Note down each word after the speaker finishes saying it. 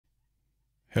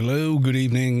Hello, good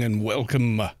evening, and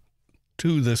welcome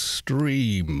to the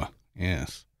stream.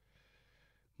 Yes,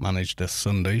 managed a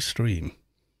Sunday stream.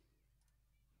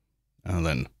 And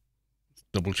then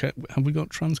double check, have we got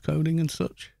transcoding and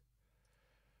such?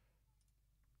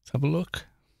 Let's have a look.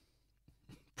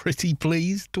 Pretty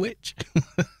please, Twitch.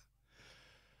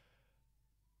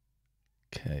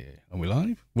 Okay, are we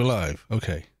live? We're live,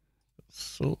 okay.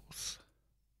 Source.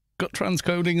 Got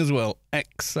transcoding as well.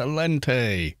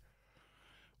 Excelente.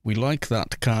 We like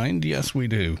that kind, yes we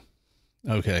do.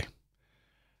 Okay.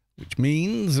 Which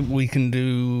means we can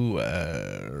do...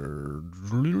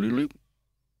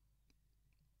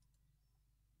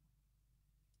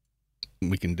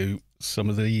 we can do some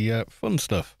of the fun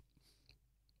stuff.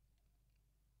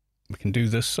 We can do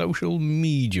the social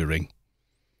mediaing.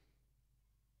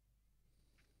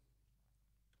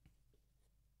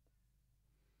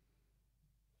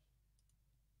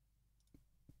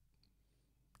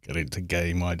 Get into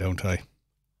game, why don't I?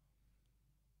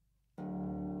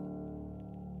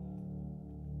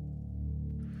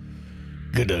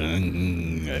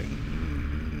 Ga-dung.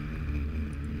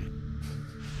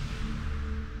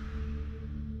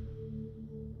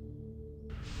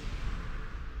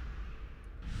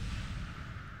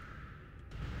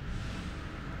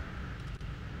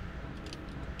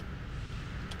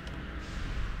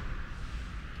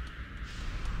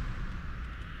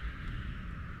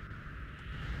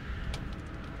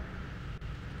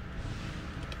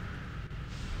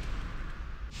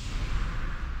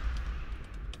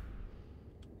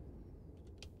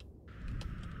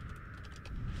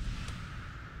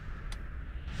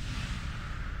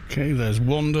 Okay, there's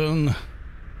one done.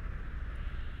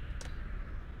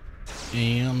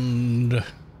 And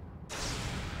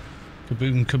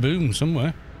kaboom, kaboom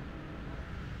somewhere.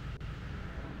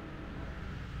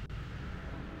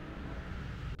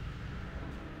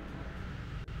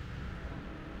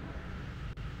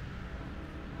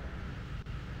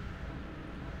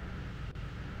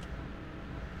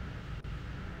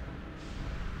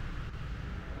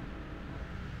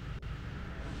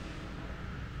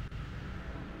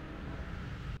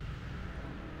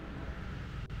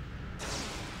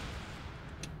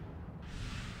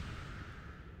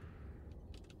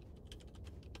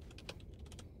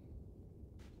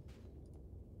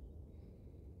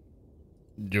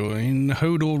 Join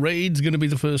HodorRaid's going to be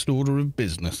the first order of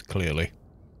business, clearly.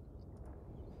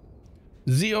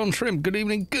 Xeon Shrimp, good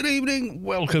evening, good evening.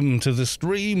 Welcome to the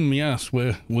stream. Yes,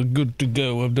 we're good to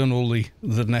go. I've done all the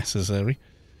necessary.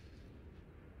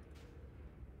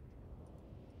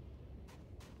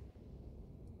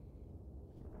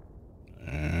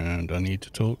 And I need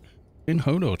to talk in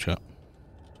Hodor chat.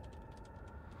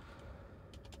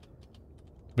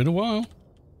 Been a while.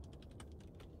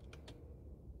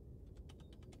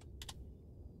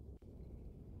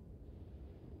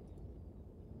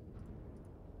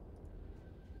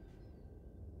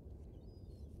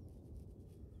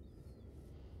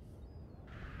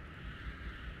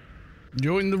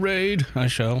 Join the raid, I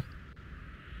shall.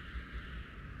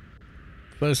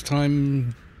 First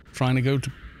time trying to go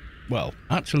to... Well,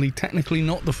 actually, technically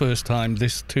not the first time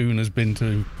this toon has been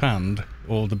to Pand,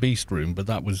 or the Beast Room, but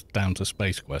that was down to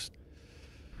Space Quest.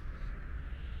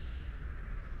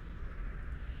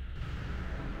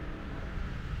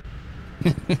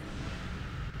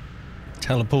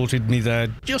 Teleported me there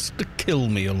just to kill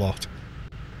me a lot.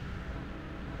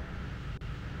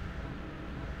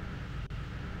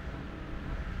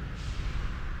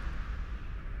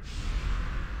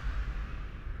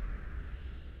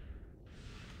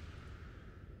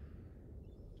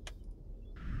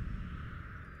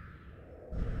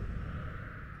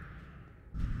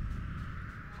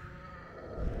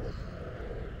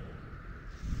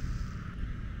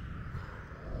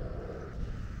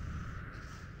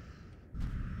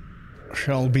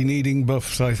 Shall be needing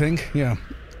buffs, I think. Yeah.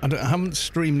 I haven't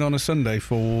streamed on a Sunday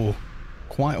for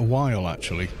quite a while,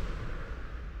 actually.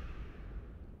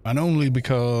 And only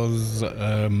because...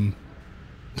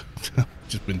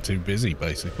 just been too busy,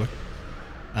 basically.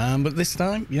 But this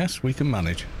time, yes, we can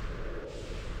manage.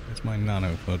 It's my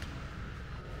nanopod.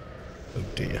 Oh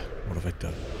dear, what have I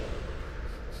done?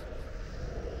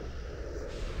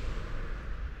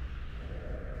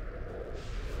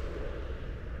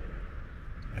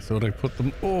 I thought I put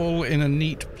them all in a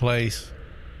neat place,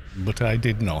 but I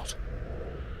did not.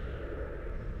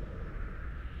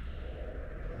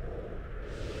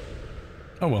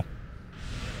 Oh well.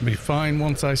 Be fine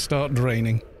once I start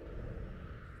draining.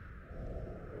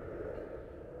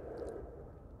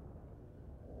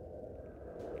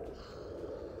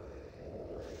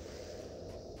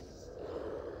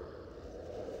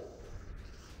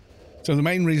 So the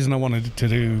main reason I wanted to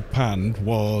do Pand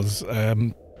was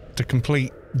to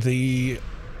complete the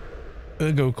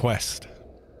Ergo quest,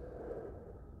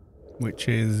 which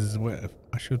is where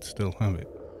I should still have it.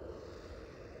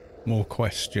 More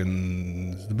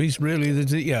questions. The beast really?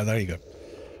 Yeah, there you go.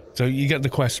 So you get the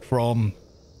quest from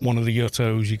one of the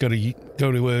Yuttos. You got to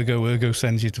go to Ergo. Ergo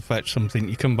sends you to fetch something.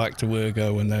 You come back to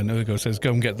Ergo, and then Ergo says,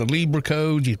 go and get the Libra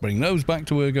codes. You bring those back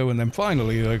to Ergo, and then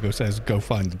finally Ergo says, go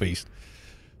find the beast.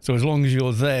 So as long as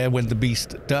you're there when the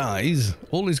beast dies,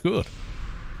 all is good.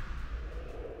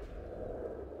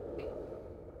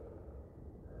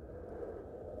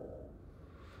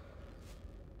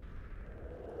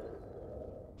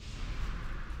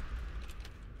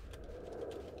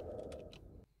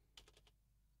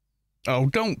 Oh,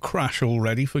 don't crash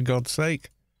already, for God's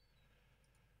sake.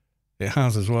 It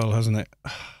has as well, hasn't it?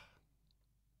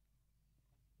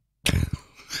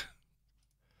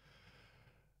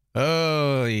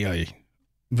 Oh, yeah.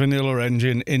 Vanilla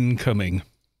engine incoming.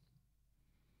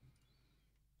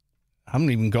 Haven't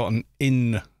even gotten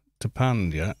in to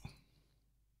Pand yet.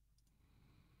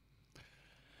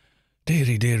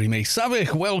 Deary, deary me.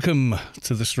 Savik, welcome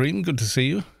to the stream. Good to see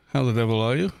you. How the devil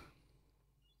are you?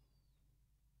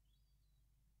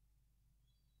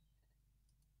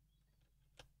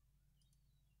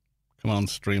 Come on,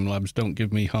 Streamlabs, don't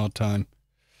give me a hard time.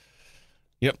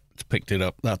 Yep, it's picked it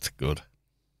up. That's good.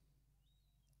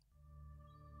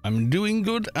 I'm doing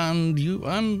good, and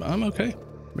I'm okay.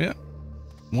 Yeah.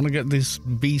 Want to get this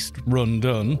beast run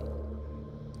done.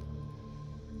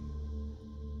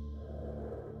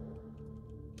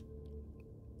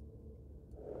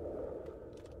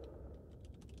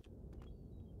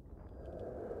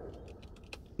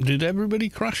 Did everybody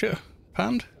crash at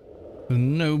Pand? There's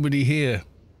nobody here.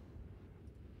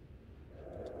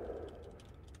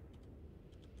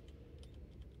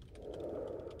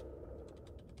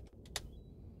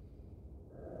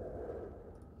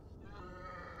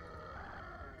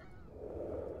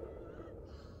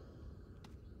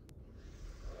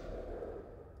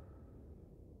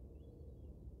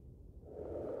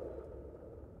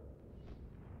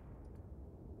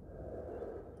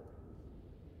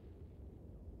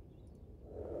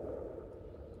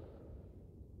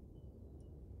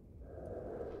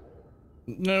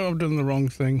 No, I've done the wrong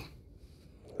thing.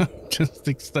 Just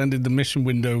extended the mission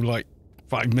window like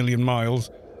 5 million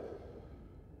miles.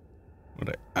 What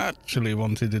I actually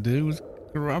wanted to do was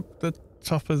grab the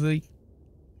top of the...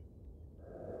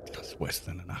 That's worse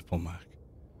than an Apple Mac.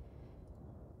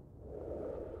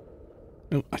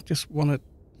 No, I just want to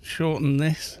shorten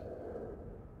this.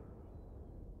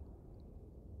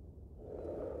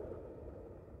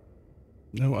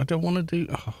 No, I don't want to do...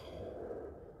 Oh.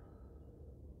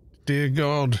 Dear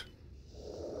God.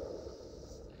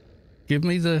 Give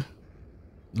me the...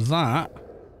 that.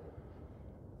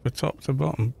 For top to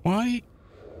bottom. Why?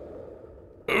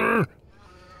 Urgh.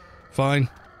 Fine.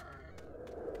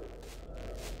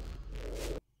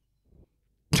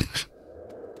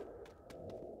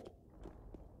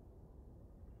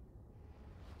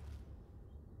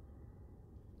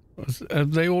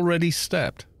 Have they already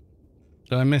stepped?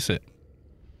 Did I miss it?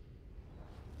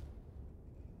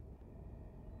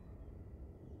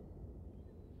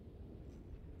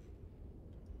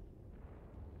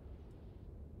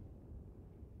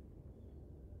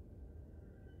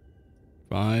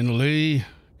 Finally.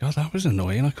 God, that was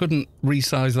annoying. I couldn't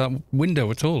resize that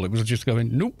window at all. It was just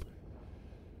going, nope.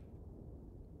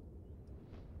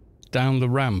 Down the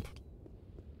ramp.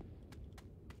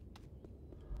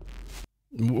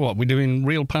 What, we doing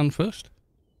RealPande first?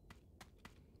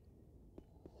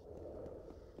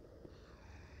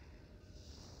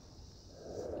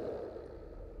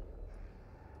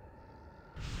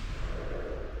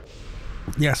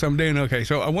 Yes, I'm doing okay.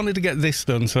 So I wanted to get this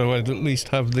done so I'd at least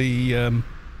have the,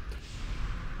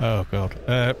 oh God,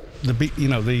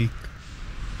 the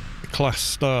class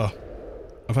star.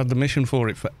 I've had the mission for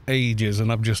it for ages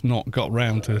and I've just not got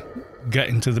round to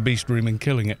getting to the beast room and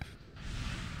killing it.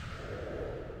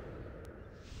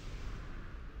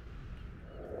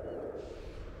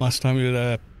 Last time we were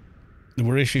there, there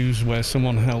were issues where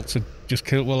someone helped to just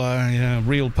kill... Well,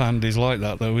 RealPande is like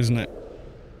that though, isn't it?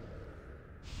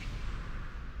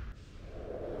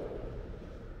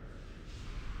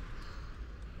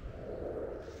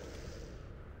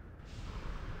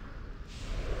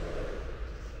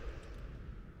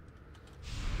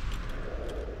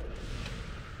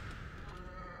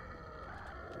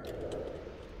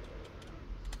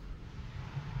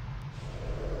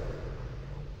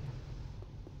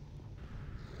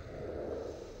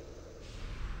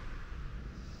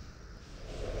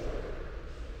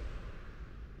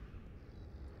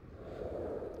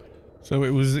 So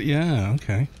it was, yeah,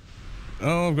 okay.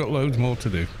 Oh, I've got loads more to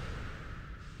do.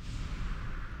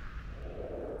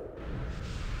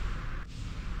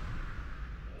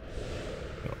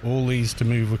 Got all these to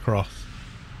move across.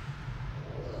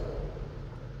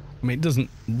 I mean, it doesn't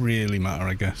really matter,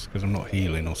 I guess, because I'm not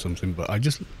healing or something, but I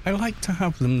like to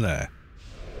have them there.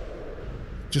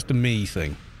 Just a me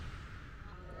thing.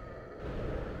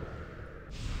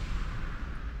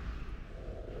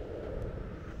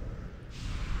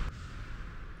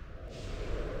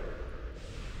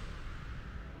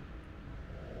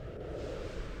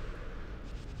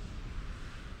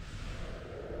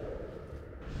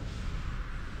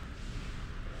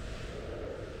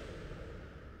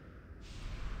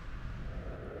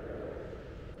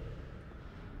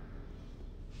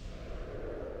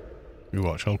 You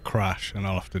watch, I'll crash and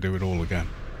I'll have to do it all again.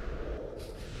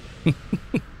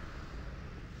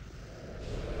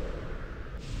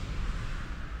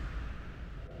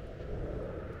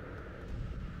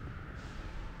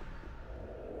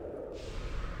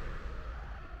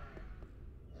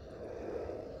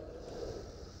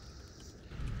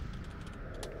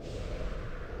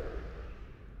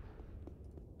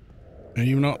 Are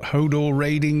you not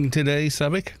HodorRaiding today,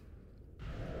 Sabic?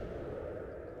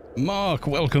 Mark,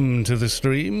 welcome to the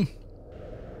stream.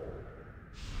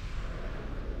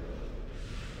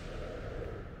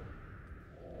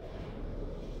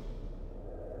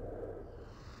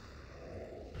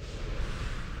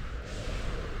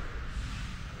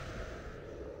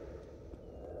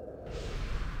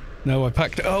 No, I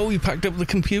packed... Oh, you packed up the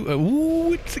computer.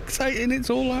 Ooh, it's exciting. It's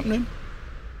all happening.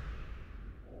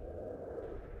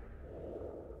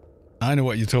 I know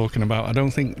what you're talking about. I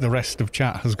don't think the rest of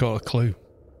chat has got a clue.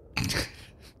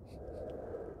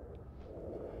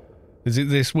 Is it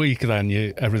this week then?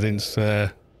 Everything's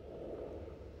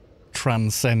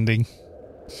transcending.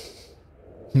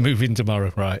 Moving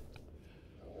tomorrow, right?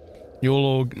 You're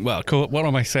all... Well, what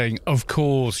am I saying? Of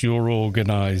course you're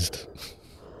organised.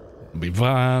 Be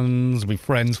vans, be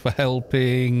friends for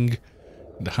helping,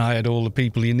 hired all the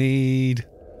people you need.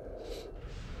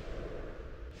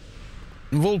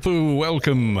 Volpu,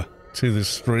 welcome to the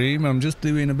stream. I'm just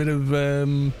doing a bit of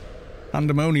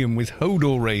Pandemonium with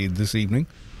HodorRaid this evening.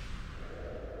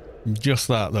 Just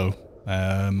that though.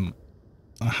 I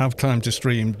have time to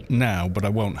stream now, but I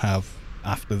won't have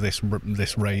after this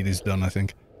raid is done, I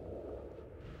think.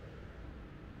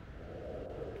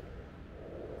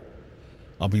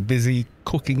 I'll be busy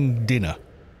cooking dinner.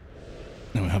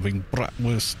 I'm having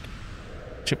bratwurst,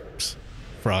 chips,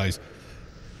 fries,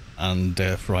 and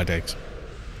fried eggs.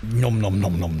 Nom nom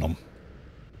nom nom nom.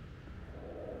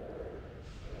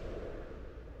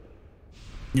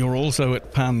 You're also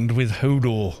at Pand with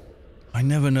Hodor. I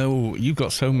never know. You've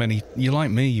got so many. You're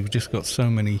like me. You've just got so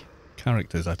many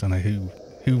characters. I don't know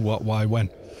who, what, why,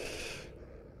 when.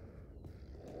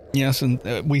 Yes, and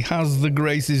we has the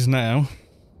graces now.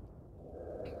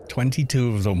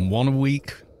 22 of them, one a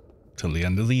week, till the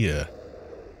end of the year.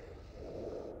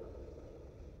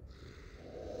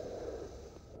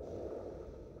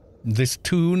 This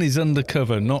tune is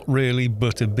undercover, not really,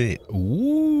 but a bit.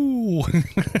 Ooh!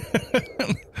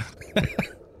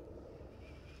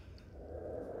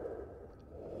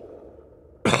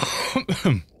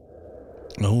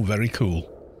 Oh, very cool.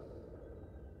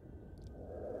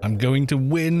 I'm going to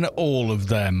win all of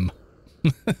them.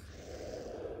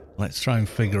 Let's try and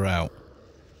figure out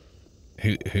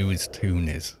who his tune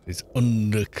is. His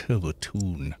undercover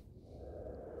tune.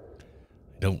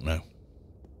 I don't know.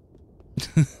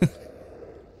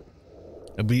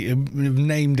 I've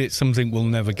named it something we'll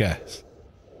never guess.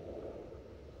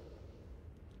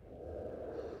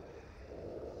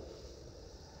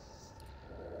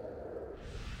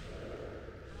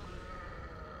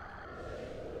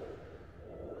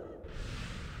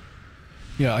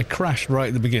 Yeah, I crashed right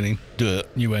at the beginning. Dirt,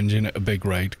 new engine at a big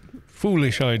raid.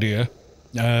 Foolish idea.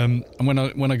 And when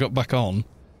I got back on,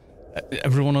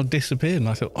 everyone had disappeared, and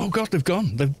I thought, oh god, they've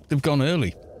gone. They've gone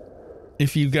early.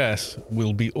 If you guess,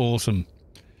 will be awesome.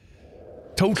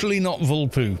 Totally Not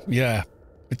Volpu. Yeah,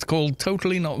 it's called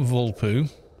Totally Not Volpu.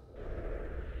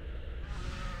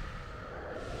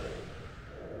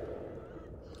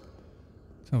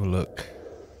 Let's have a look.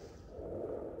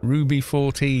 Ruby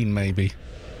 14, maybe.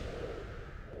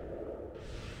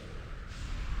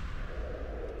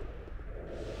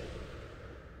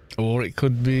 Or it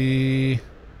could be...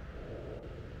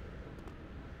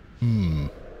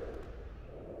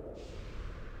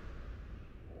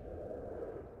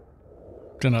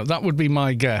 Don't know. That would be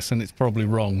my guess, and it's probably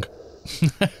wrong.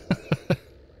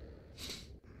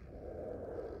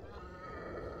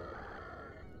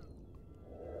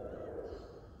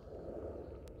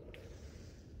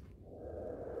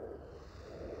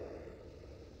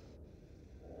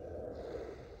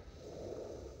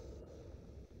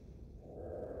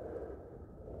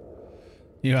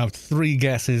 You have 3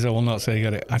 guesses. I will not say you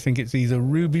got it. I think it's either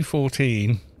Ruby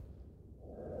 14.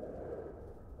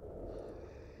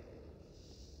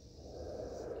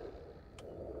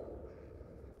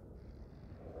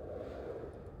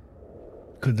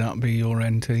 Could that be your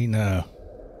NT? No.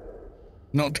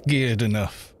 Not geared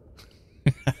enough.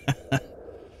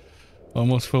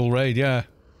 Almost full raid, yeah.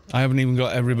 I haven't even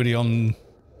got everybody on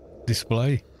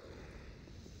display.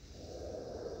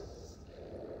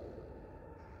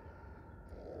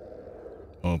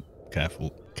 Oh,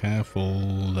 careful.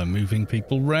 Careful. They're moving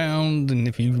people round, and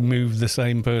if you move the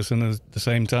same person at the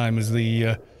same time as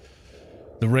the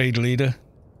raid leader,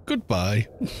 goodbye.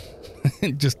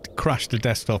 It just crashed the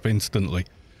desktop instantly.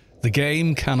 The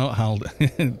game cannot hold.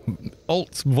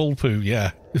 Alt Vulpu,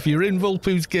 yeah. If you're in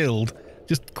Vulpu's guild,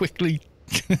 just quickly...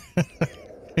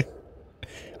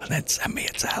 and then send me a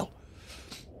tell.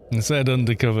 And said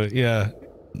undercover, yeah.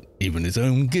 Even his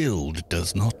own guild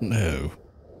does not know.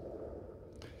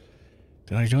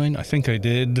 Did I join? I think I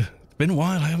did. It's been a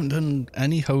while. I haven't done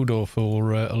any Hodor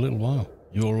for a little while.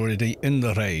 You're already in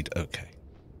the raid. Okay.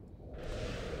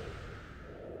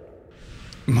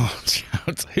 March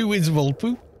out. Who is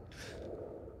Vulpu?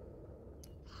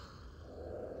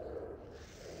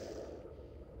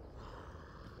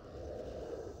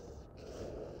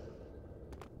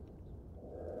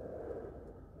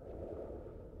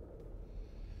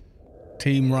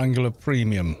 Team Wrangler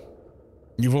Premium.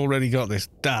 You've already got this.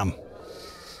 Damn.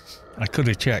 I could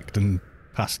have checked and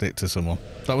passed it to someone.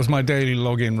 That was my daily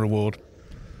login reward.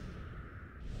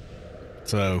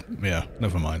 So, yeah,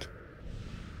 never mind.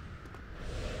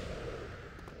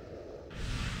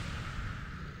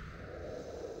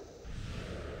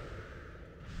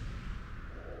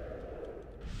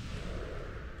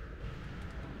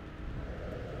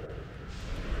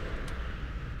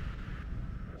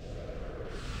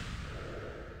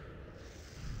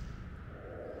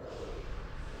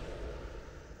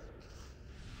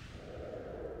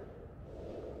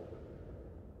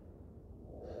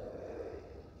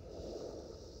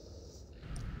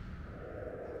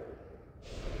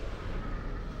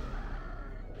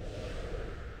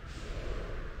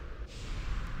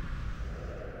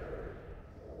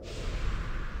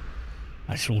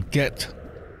 I shall get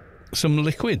some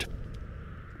liquid.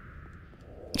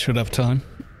 Should have time.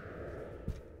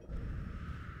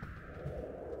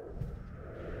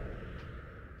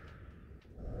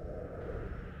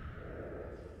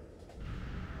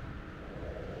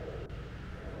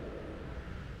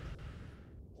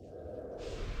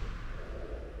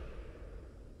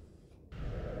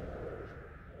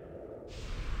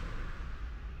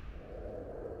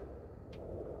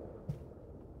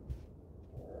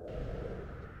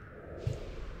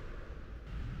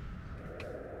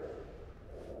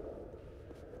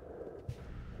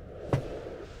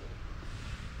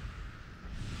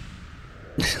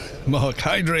 Mark,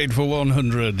 hydrate for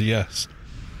 100, yes.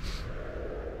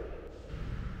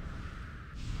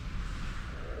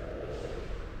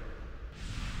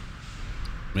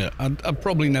 Yeah, I'd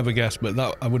probably never guess, but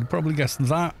that I would probably guess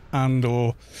that and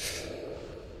or...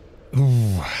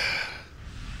 Ooh.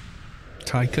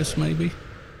 Tychus, maybe?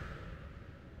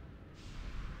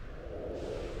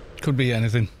 Could be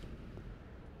anything.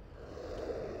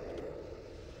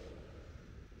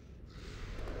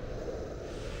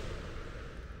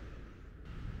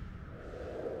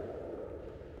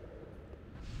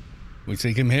 We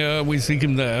seek him here, we seek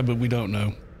him there, but we don't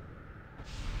know.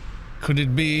 Could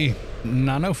it be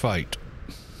Nanophyte?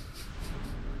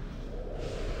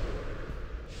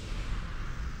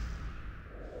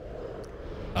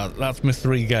 That's my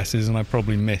 3 guesses, and I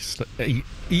probably missed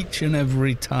each and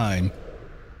every time.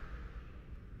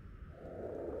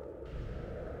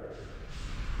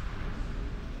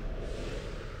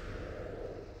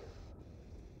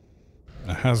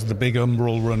 It has the big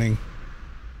umbral running.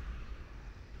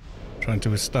 Trying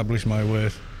to establish my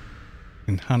worth.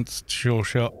 Enhanced sure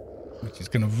shot, which is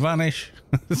going to vanish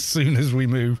as soon as we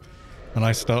move and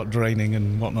I start draining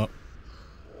and whatnot.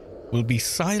 Will be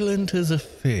silent as a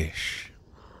fish.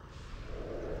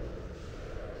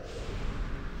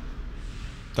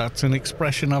 That's an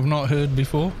expression I've not heard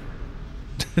before.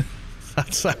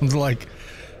 That sounds like,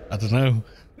 I don't know,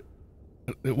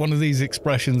 one of these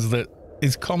expressions that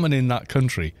is common in that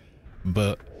country,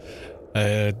 but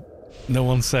no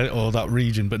one said, or that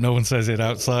region, but no one says it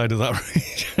outside of that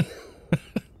region.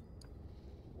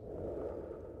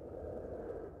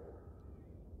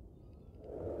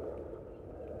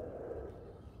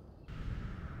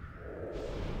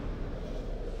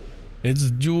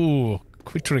 It's Joe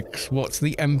Quitrix. What's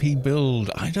the MP build?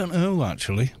 I don't know,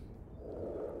 actually.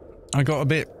 I got a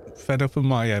bit fed up with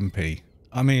my MP.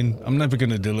 I mean, I'm never going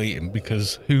to delete him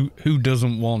because who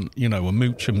doesn't want, you know, a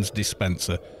Moochum's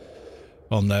dispenser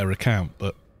on their account?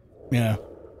 But yeah.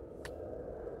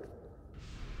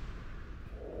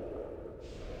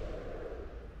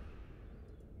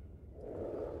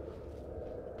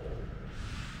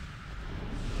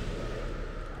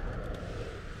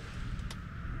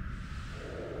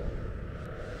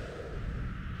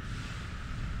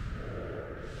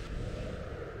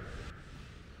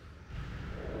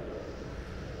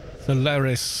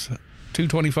 Solaris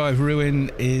 225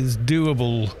 Ruin is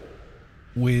doable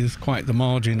with quite the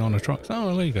margin on a truck. Oh,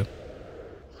 well, there you go.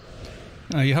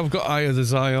 You have got Eye of the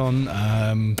Zion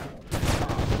and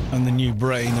the new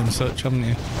brain and such, haven't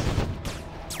you?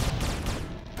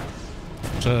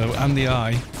 So, and the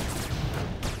Eye.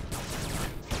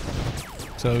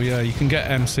 So yeah, you can get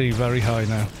MC very high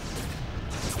now.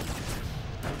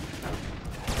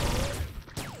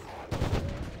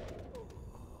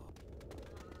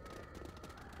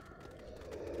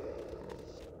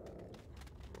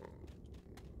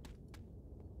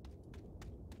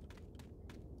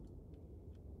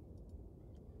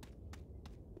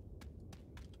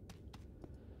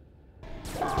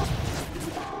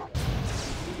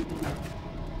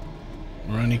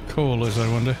 Or any callers, I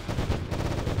wonder.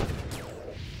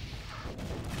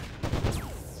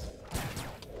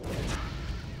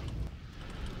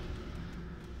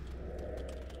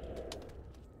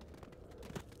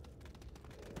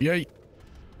 Yay.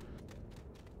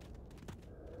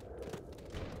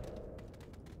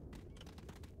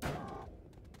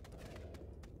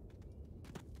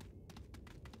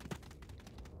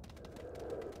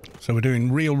 So we're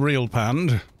doing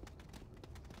RealPande.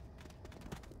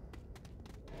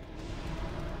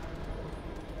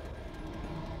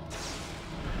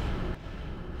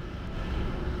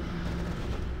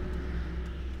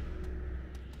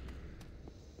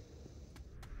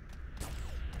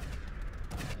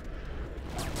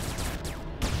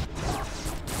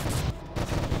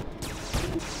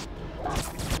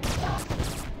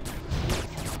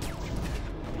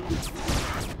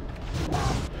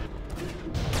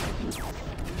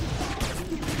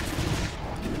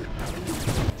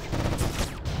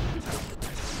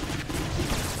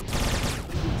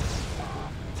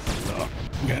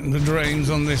 Getting the drains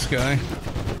on this guy.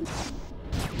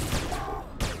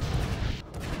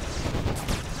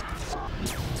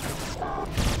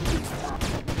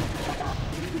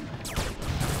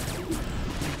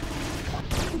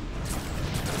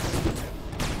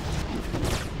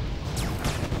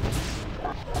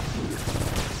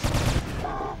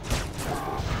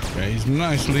 Okay, he's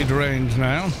nicely drained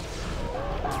now.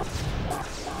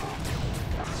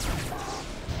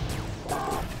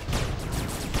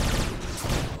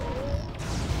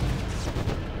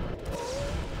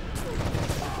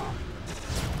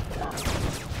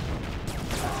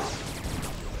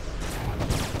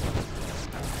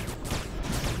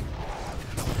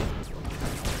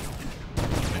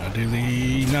 Do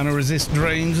the nano resist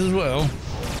drains as well.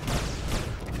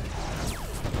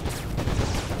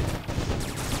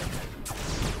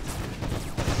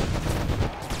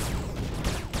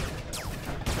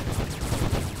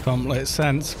 Complex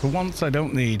sense. For once I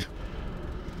don't need.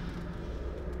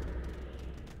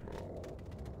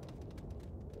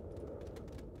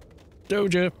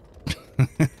 Doja.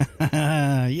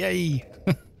 Yay.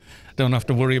 Don't have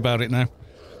to worry about it now.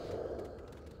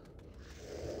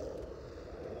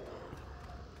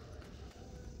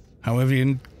 However,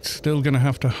 you're still going to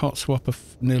have to hot swap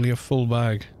nearly a full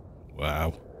bag.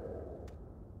 Wow.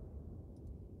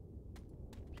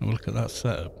 Have a look at that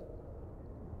setup.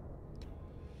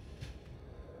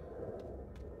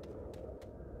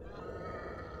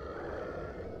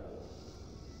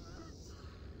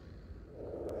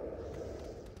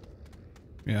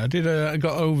 Yeah, I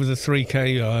got over the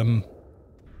 3K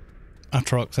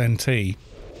Atrox NT.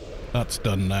 That's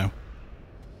done now.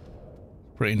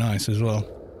 Pretty nice as well.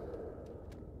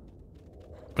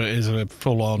 But it is a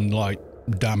full-on, like,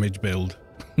 damage build.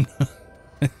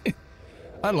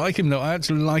 I like him, though. I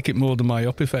actually like it more than my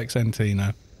Up Effects NT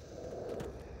now.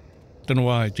 Don't know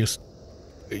why, just...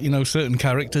 You know, certain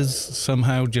characters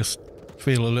somehow just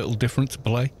feel a little different to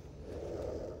play.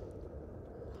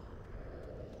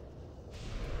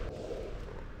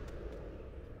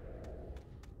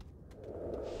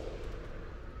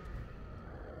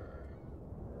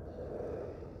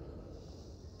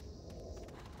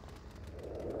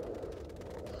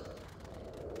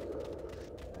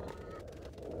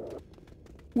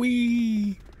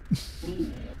 Whee!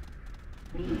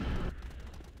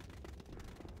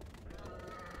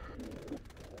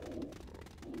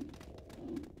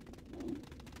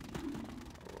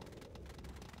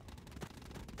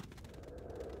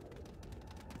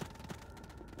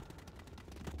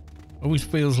 Always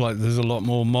feels like there's a lot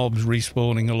more mobs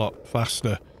respawning a lot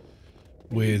faster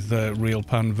with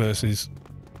RealPande versus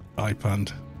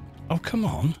iPande. Oh, come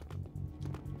on.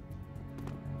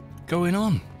 What's going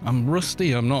on? I'm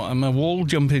rusty. I'm not. My wall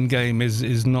jumping game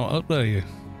is not up there.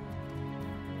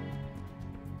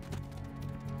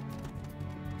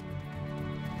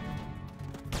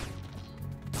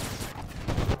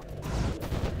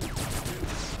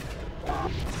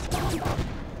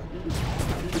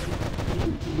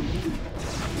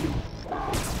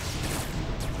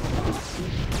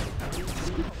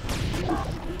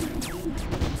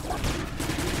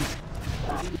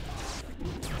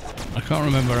 I can't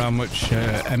remember how much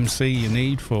MC you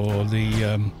need for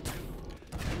the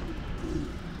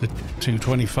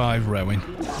 225 rowing.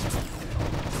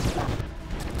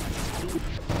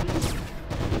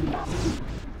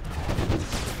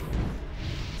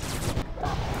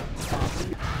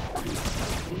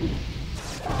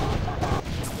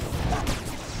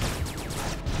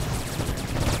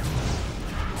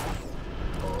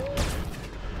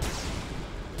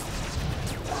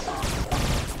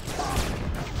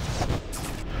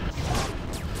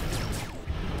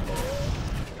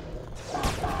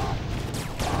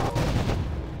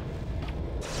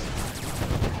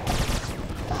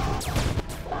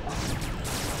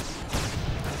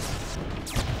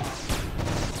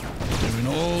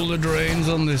 All the drains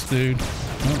on this dude.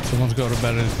 Oh, someone's got a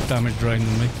better damage drain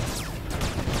than me.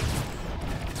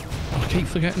 I keep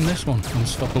forgetting this one.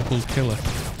 Unstoppable killer.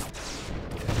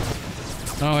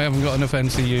 Oh, I haven't got enough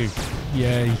NCU.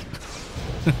 Yay.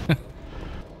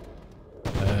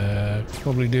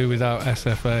 Probably do without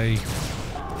SFA.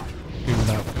 Do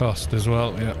without cost as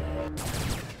well, yeah.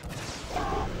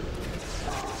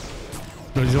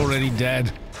 But he's already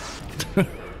dead.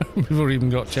 Before he even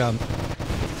got chance.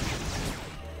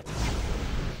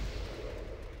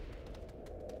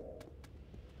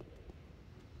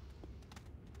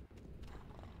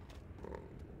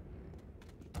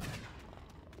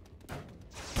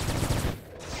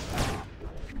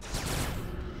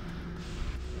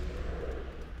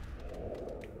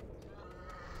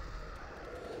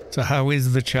 So how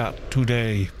is the chat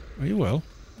today? Are you well?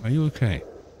 Are you okay?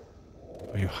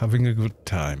 Are you having a good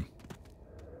time?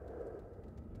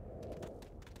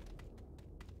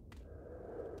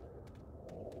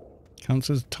 Counts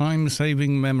as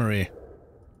time-saving memory.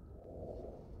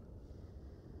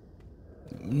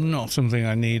 Not something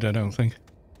I need, I don't think.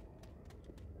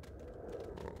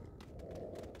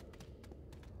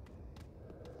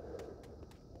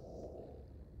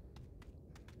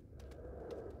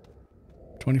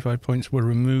 $25 points were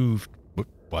removed.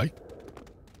 Why?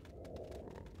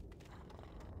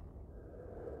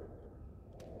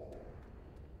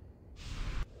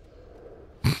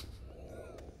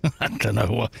 I don't know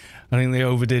what. I think they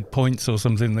overdid points or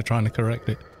something. They're trying to correct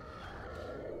it.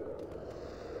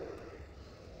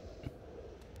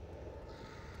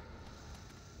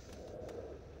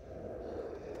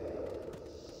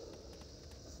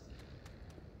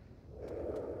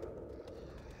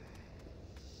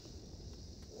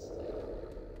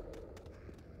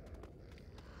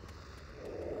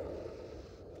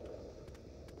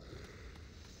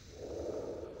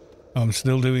 I'm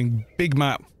still doing big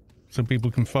map so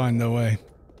people can find their way.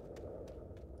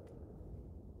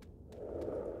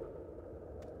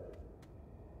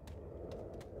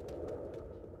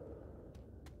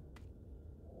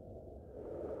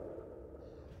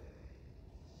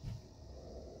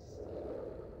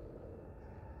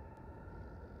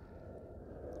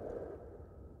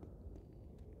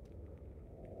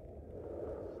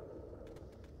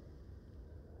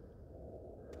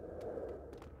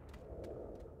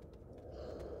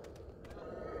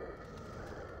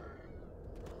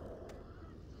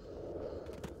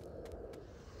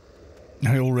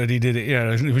 I already did it,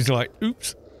 yeah. It was like,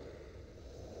 oops.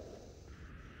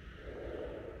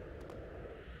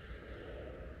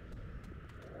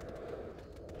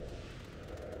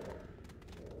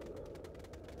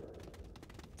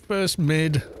 First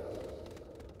mid.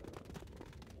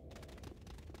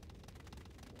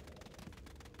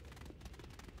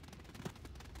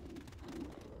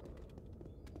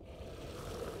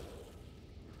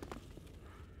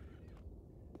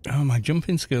 Oh, my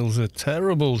jumping skills are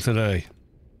terrible today.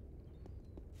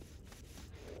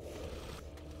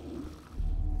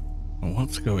 Oh,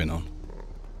 what's going on?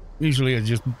 Usually I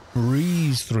just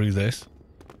breeze through this.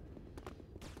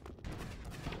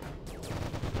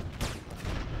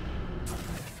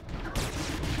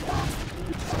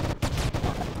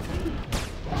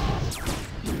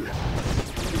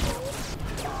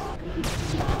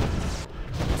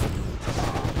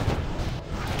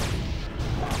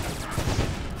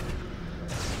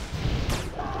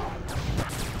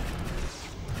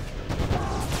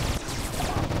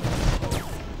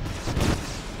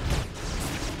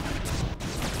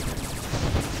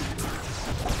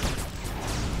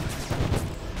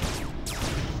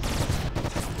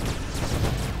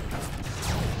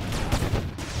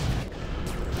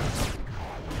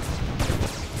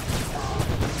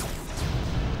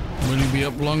 Will he be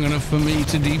up long enough for me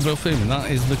to debuff him?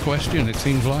 That is the question. It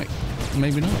seems like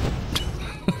maybe not.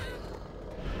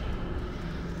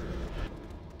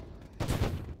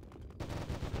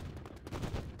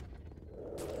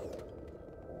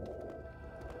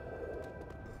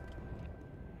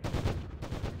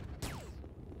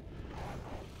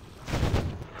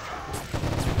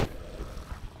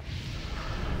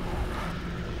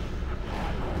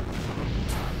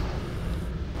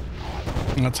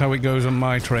 That's how it goes on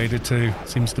my trader too.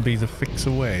 Seems to be the fix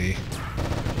away.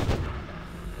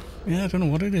 Yeah, I don't know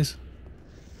what it is.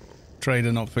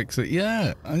 Trader not fix it.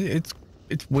 Yeah, it's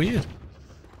weird.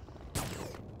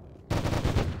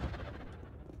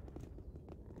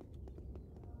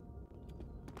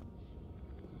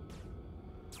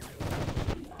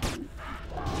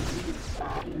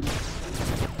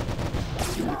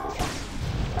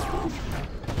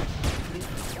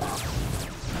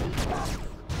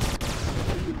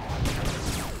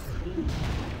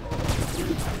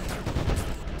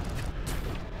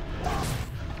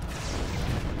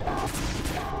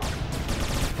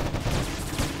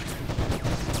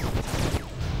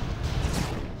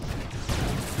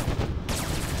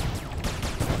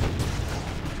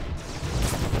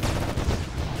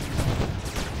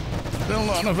 Still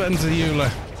not enough ends of you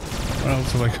left. What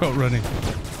else have I got running?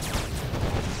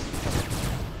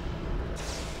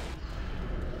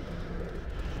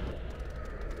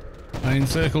 Iron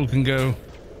circle can go.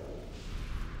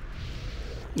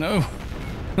 No,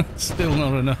 still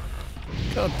not enough.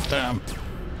 God damn.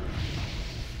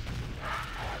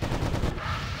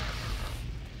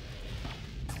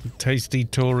 The tasty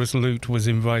Taurus loot was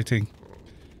inviting.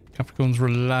 Capricorn's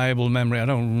reliable memory. I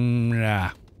don't.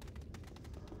 Nah.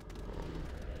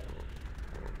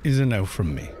 Is a no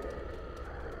from me.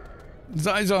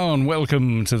 Zizon,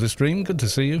 welcome to the stream. Good to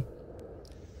see you.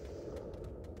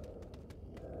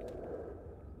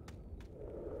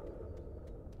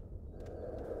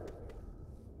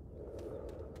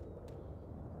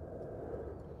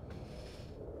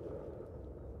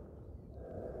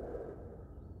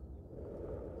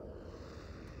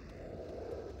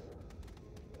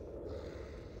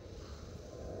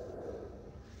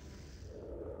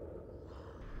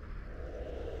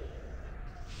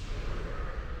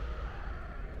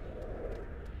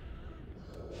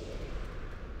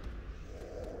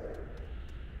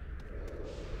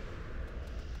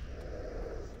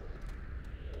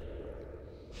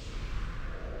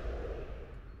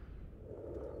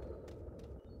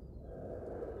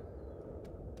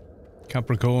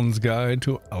 Capricorn's Guide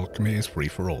to Alchemy is free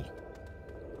for all.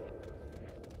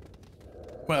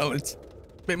 Well, it's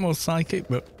a bit more psychic,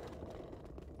 but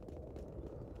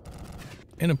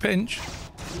in a pinch,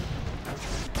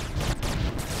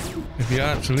 if you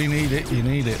actually need it, you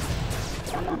need it.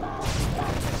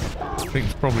 I think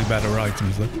it's probably better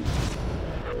items though.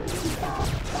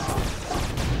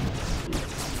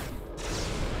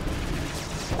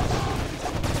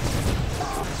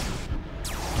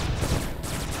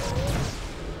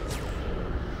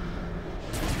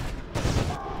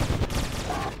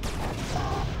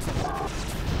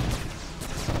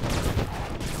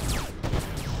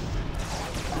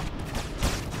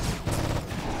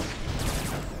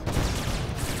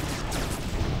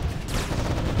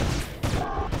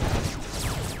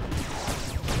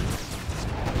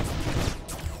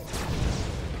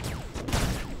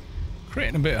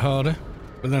 A bit harder,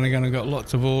 but then again I've got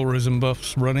lots of auras and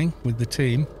buffs running with the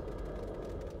team.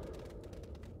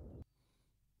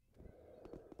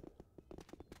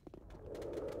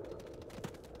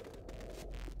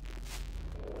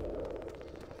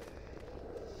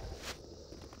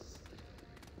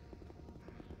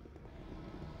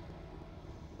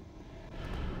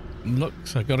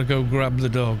 Looks, I gotta go grab the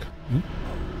dog.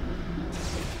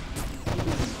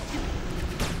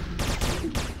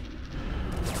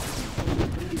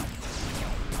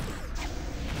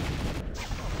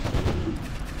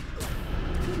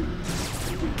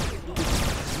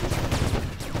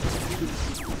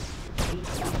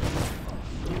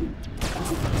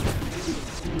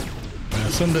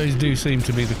 Sundays do seem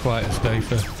to be the quietest day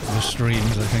for the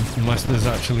streams, I think, unless there's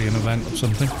actually an event or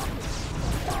something.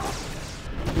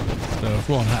 So if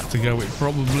one had to go, it'd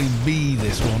probably be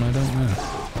this one, I don't know.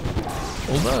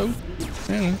 Although,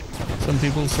 you know, some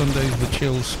people, Sunday's the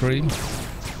chill stream.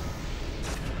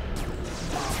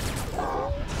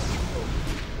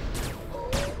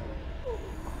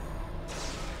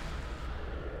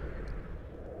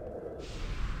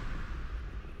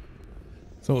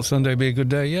 Thought Sunday be a good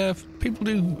day. Yeah, people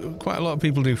do, quite a lot of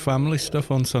people do family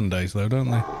stuff on Sundays though, don't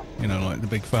they? You know, like the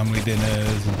big family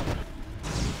dinners and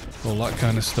all that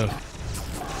kind of stuff.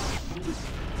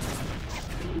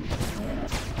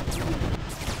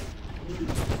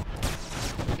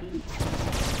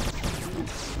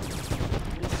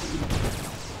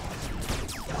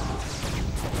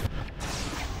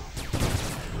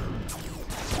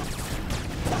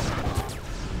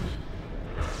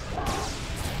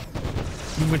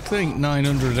 You would think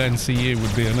 900 NCU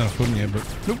would be enough, wouldn't you? But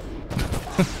nope.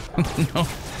 No,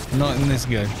 not in this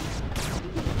game.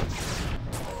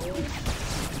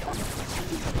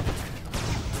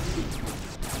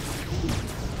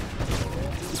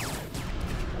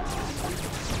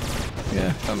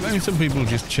 Yeah, I mean, some people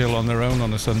just chill on their own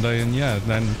on a Sunday, and yeah,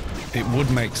 then it would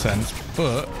make sense,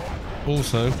 but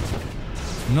also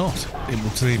not, it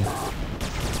would seem.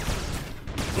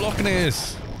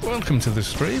 Blockneers, welcome to the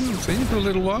stream. I've seen you for a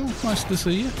little while. Nice to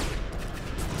see you.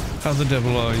 How the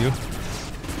devil are you?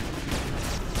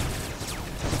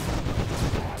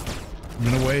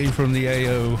 Been away from the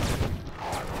AO.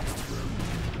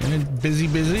 Yeah,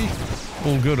 busy?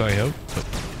 All good, I hope. But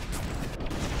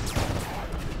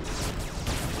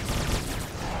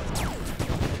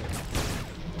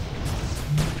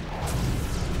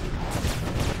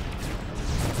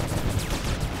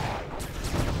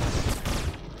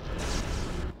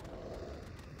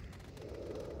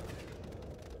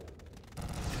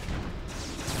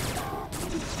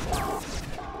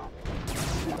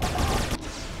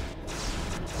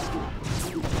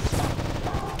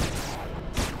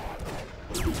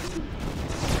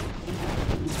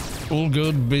all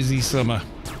good, busy summer.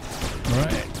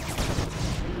 Right.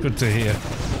 Good to hear.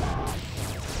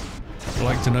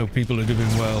 Like to know people are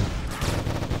doing well.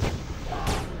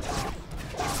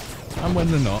 And when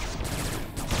they're not.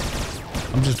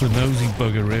 I'm just a nosy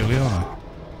bugger really, aren't I?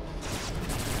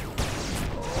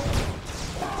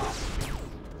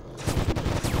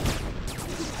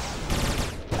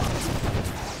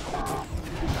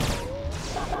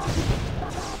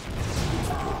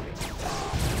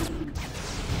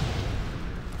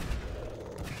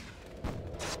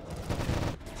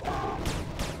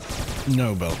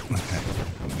 No belt. Okay.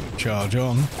 Charge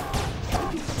on.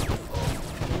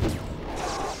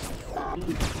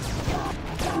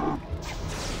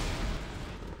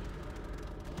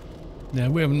 Yeah,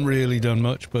 we haven't really done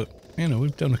much, but, you know,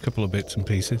 we've done a couple of bits and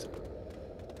pieces.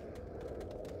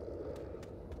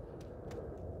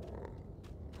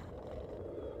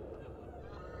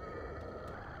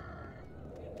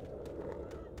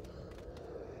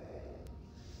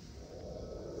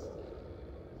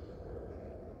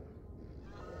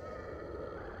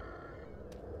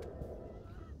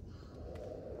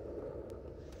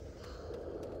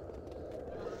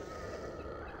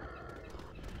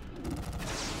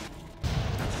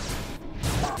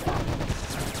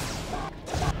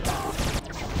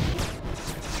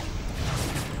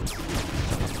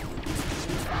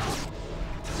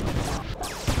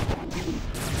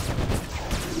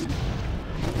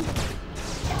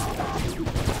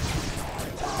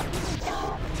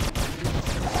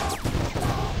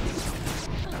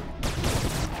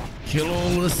 Kill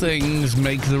all the things,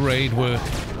 make the raid work.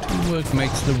 Teamwork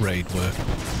makes the raid work.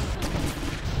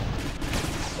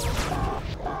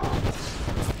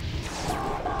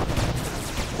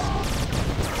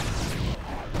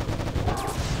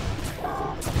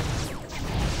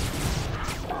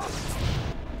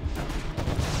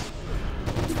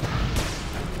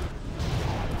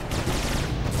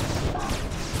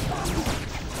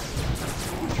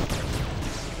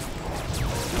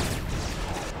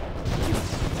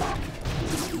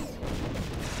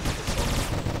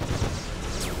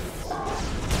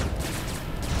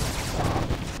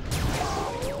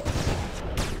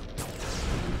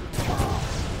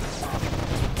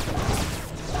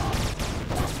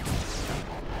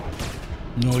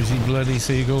 Noisy bloody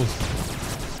seagulls.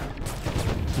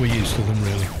 We're used to them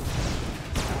really.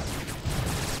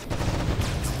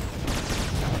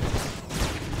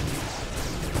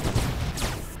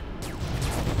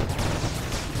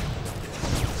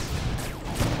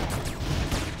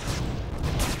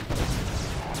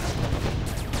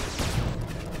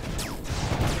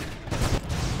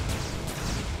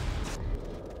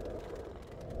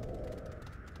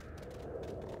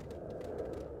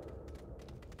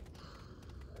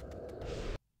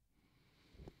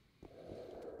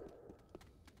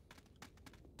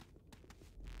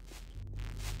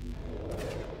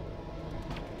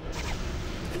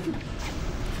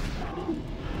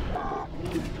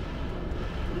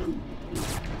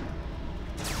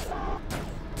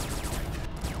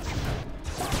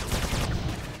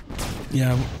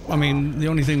 Yeah, I mean, the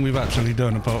only thing we've actually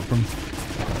done, apart from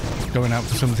going out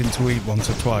for something to eat once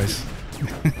or twice,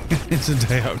 it's a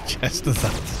day out Chester,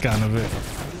 that's kind of it.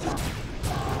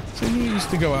 So we used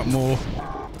to go out more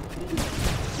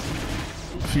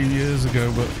a few years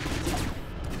ago, but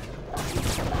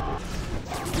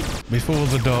before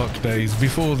the dark days,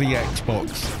 before the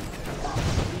Xbox,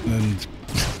 and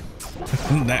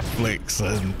Netflix,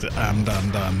 and.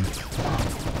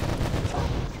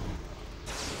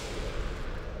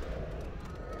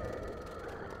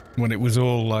 when it was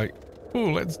all like,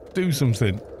 oh, let's do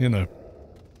something, you know.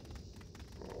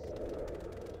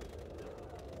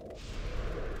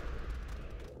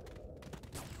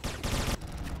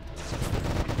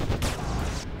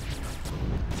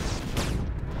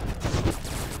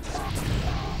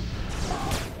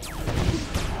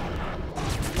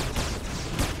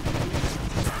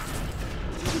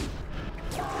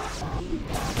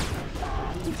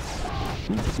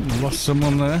 Lost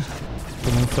someone there.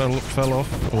 Someone fell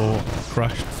off or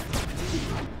crashed.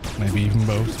 Maybe even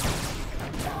both.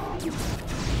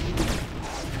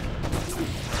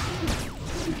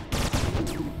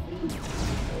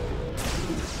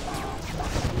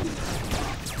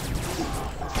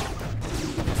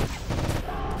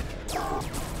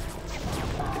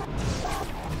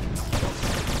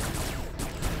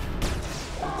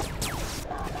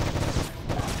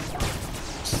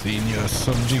 Senior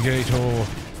Subjugator.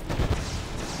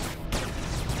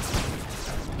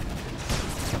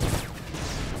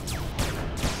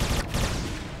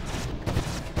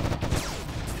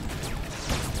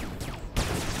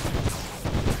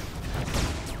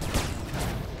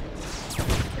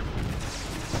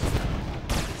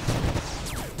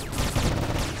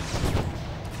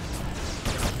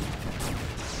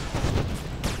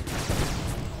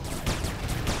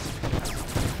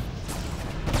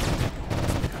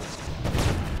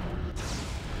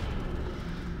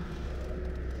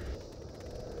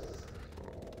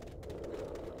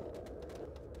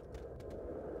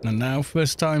 And now,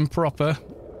 first time proper,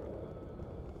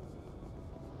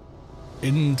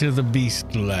 into the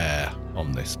beast lair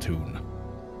on this toon.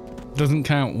 Doesn't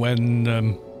count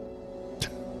when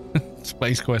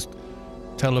Space Quest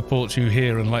teleports you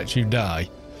here and lets you die.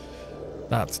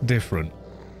 That's different.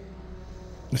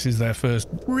 This is their first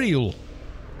real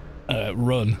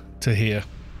run to here.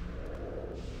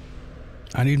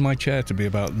 I need my chair to be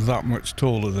about that much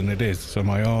taller than it is, so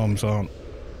my arms aren't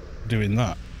doing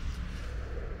that.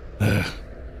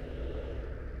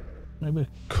 Maybe a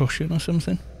cushion or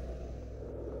something?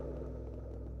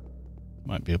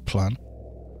 Might be a plan.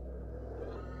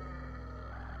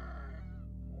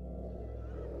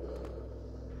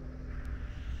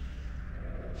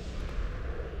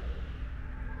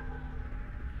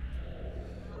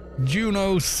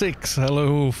 Juno 6,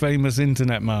 hello famous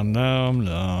internet man. No, I'm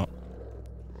not.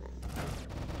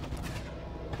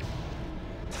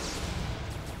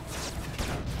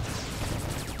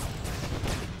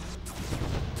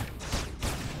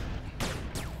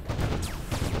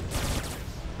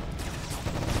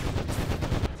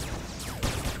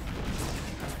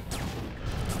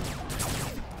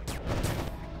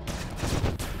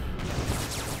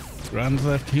 Grand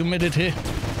Theft humidity.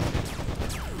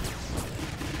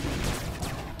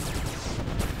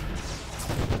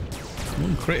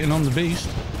 One critting on the beast.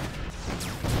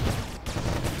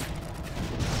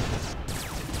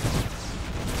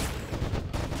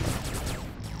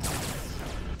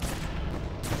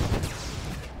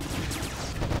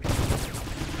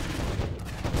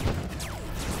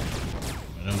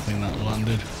 I don't think that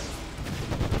landed.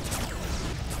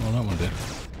 Oh, that one did.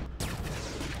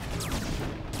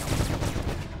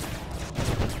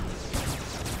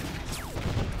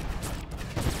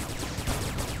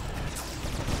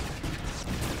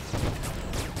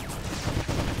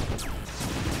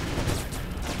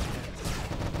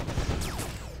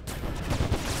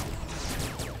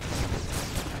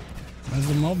 Where's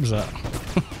the mobs at?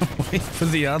 Wait for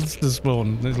the ads to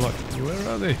spawn. They're like, where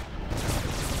are they?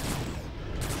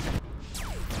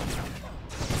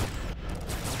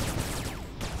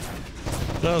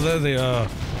 Oh, there they are.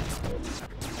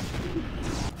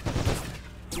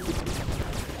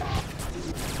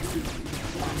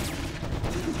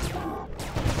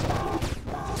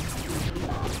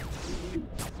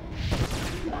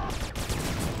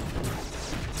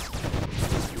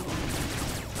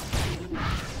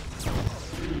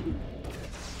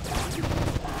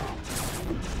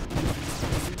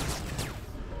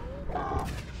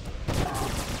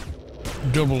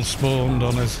 Double spawned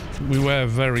on us. We were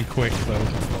very quick though,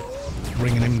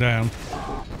 bringing him down.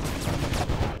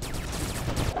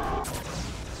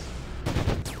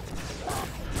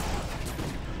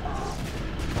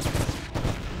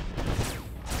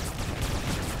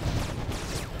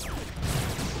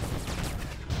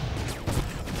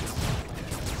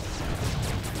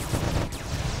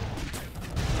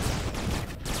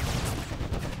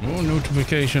 Oh,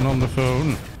 notification on the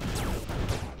phone.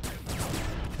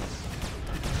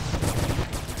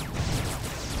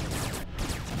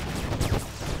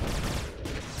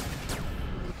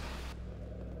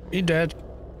 He dead.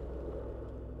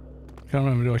 Can't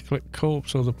remember, do I click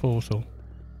corpse or the portal?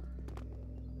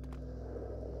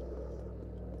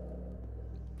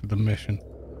 the mission.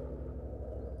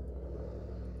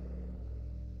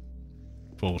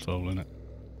 Portal, innit?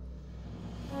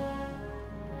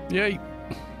 Yay!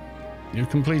 You've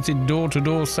completed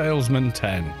door-to-door salesman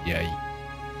 10. Yay.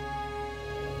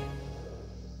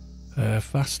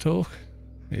 Fast talk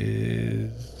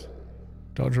is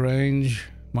dodge range,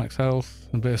 max health,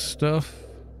 a bit of stuff.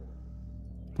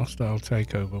 Hostile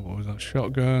takeover, what was that?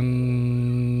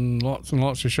 Shotgun, lots and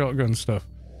lots of shotgun stuff.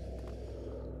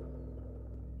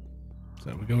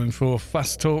 So we're going for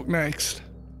fast talk next.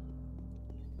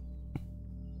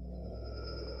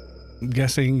 I'm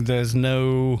guessing there's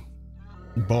no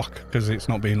block because it's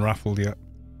not been raffled yet.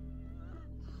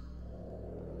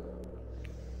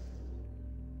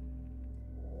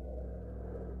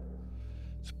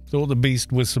 Thought the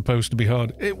beast was supposed to be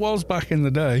hard. It was back in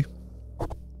the day,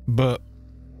 but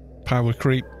power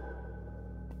creep.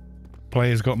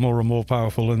 Players got more and more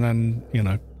powerful, and then, you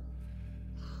know,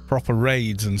 proper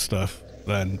raids and stuff,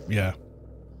 then, yeah.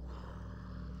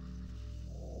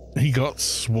 He got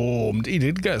swarmed. He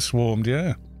did get swarmed,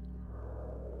 yeah.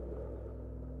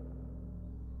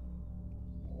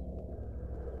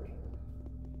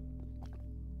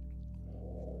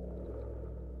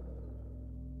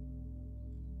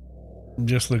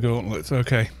 Just the gauntlets.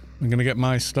 Okay, I'm gonna get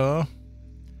my star.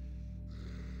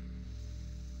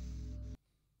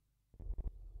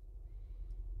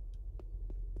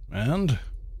 And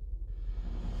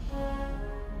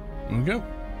there we go.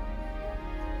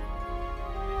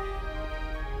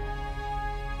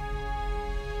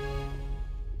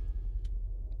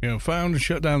 You know, found and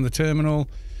shut down the terminal.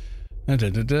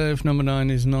 If number 9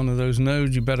 is none of those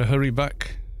nodes, you better hurry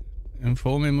back.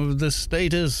 Inform him of the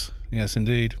status. Yes,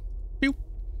 indeed. Pew.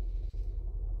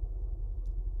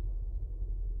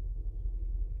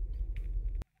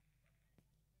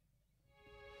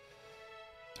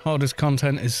 Hardest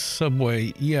content is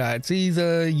subway. Yeah, it's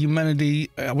either Humanity.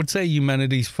 I would say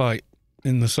Humanity's fight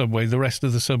in the subway. The rest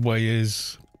of the subway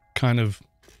is kind of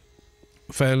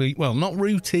fairly, well, not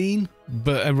routine,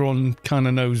 but everyone kind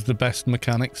of knows the best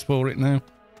mechanics for it now.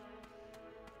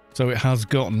 So it has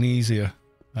gotten easier.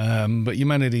 But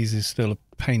Humanity's is still a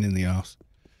pain in the arse.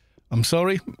 I'm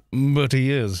sorry, but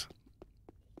he is.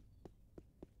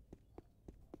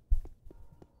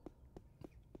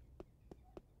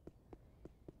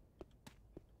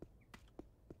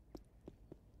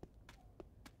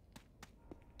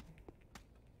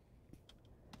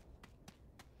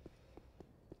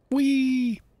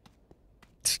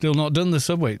 Still not done the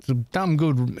subway. It's a damn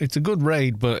good. It's a good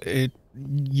raid, but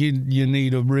you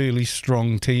need a really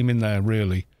strong team in there,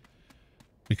 really,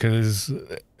 because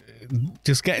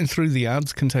just getting through the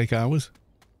ads can take hours.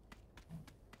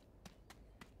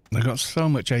 They've got so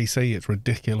much AC, it's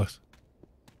ridiculous.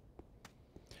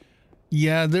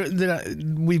 Yeah,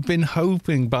 we've been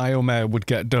hoping Biomare would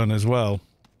get done as well.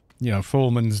 You know,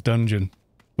 Foreman's Dungeon,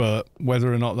 but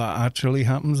whether or not that actually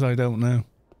happens, I don't know.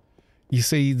 You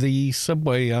see, the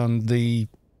subway and the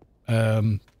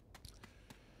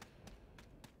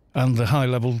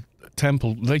high-level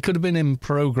temple, they could have been in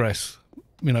progress,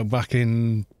 you know, back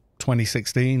in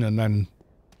 2016 and then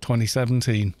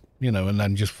 2017, you know, and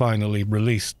then just finally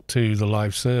released to the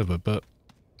live server, but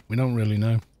we don't really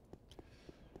know.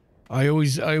 I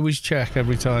always check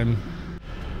every time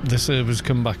the servers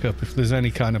come back up if there's any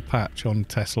kind of patch on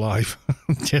Test Live,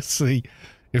 just see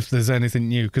if there's anything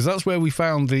new, because that's where we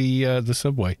found the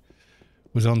subway,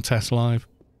 was on Test Live.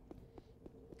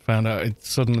 Found out it's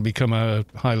suddenly become a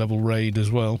high-level raid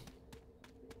as well.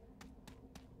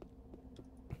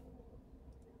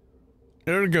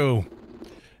 There we go.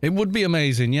 It would be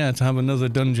amazing, yeah, to have another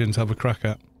dungeon to have a crack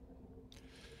at.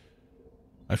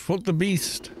 I fought the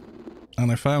beast, and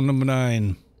I found number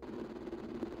 9.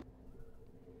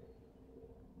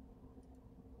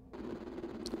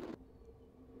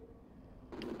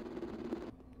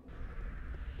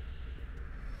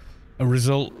 A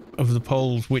result of the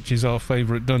polls, which is our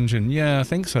favourite dungeon. Yeah, I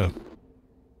think so.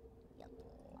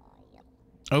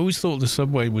 I always thought the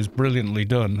subway was brilliantly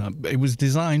done. It was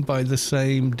designed by the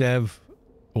same dev,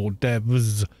 or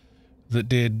devs, that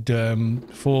did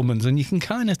Foreman's, and you can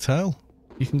kind of tell.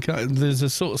 You can there's a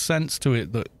sort of sense to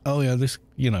it that, oh yeah, this,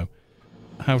 you know,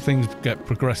 how things get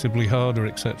progressively harder,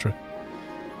 etc.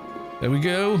 There we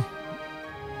go.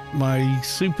 My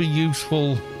super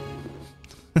useful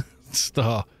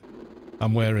star.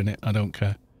 I'm wearing it, I don't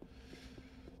care.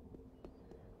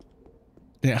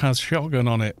 It has shotgun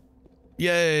on it.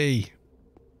 Yay!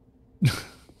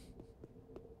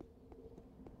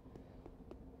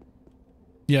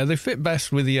 Yeah, they fit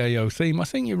best with the AO theme. I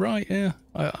think you're right, yeah.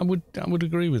 I would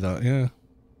agree with that, yeah.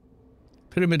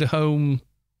 Pyramid of Home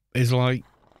is like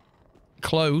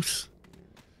close,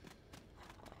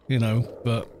 you know,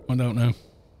 but I don't know.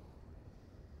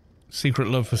 Secret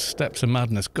Love for Steps of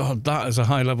Madness. God, that as a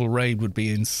high-level raid would be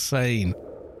insane.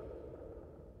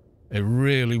 It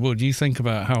really would. You think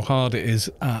about how hard it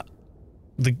is at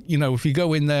the, you know, if you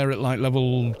go in there at like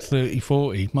level 30,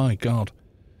 40, my God.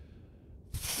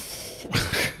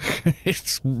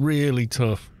 It's really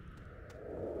tough.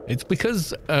 It's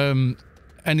because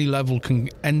any level can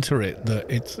enter it that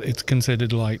it's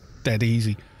considered like dead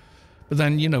easy. But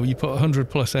then, you know, you put 100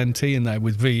 plus NT in there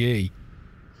with VE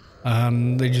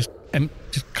and they just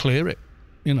clear it,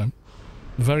 you know,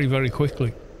 very, very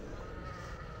quickly.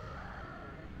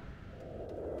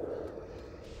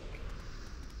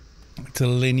 It's a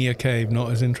linear cave,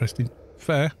 not as interesting.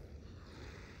 Fair.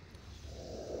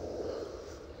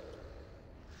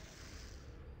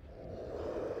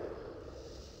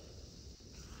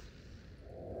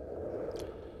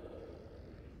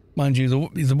 Mind you,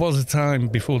 there was a time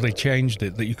before they changed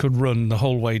it that you could run the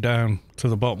whole way down to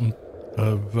the bottom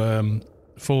of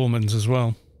Foreman's as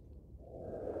well.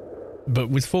 But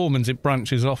with Foreman's it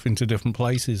branches off into different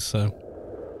places, so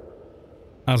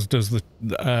as does the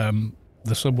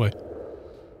subway.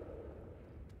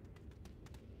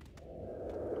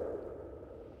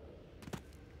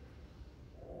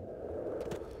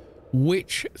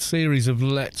 Which series of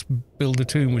Let's Build a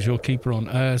Tomb was your keeper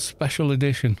on? Special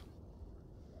edition,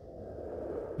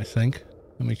 I think.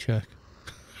 Let me check.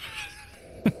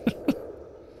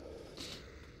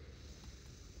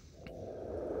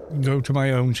 Go to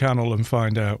my own channel and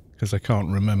find out, because I can't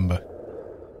remember.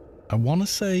 I want to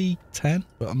say 10,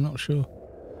 but I'm not sure.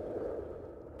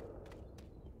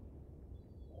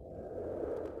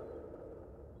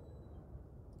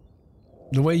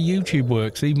 The way YouTube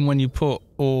works, even when you put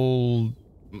all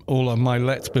of my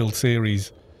Let's Build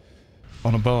series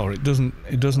on a bar, it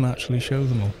doesn't actually show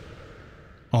them all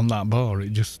on that bar. It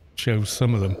just shows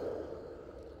some of them.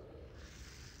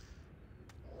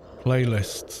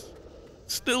 Playlists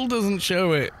still doesn't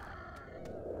show it.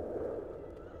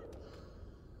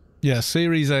 Yeah,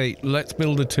 Series 8 Let's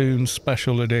Build a Tomb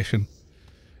Special Edition.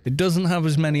 It doesn't have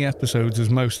as many episodes as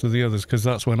most of the others because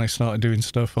that's when I started doing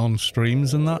stuff on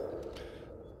streams and that.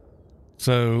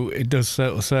 So it does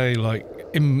sort of say like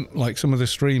some of the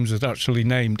streams are actually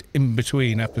named in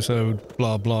between episode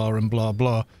blah blah and blah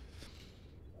blah.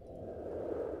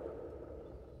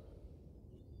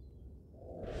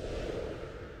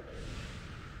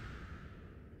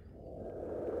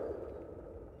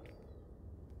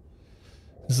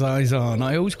 Zizan.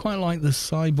 I always quite like the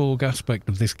cyborg aspect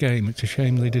of this game. It's a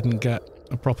shame they didn't get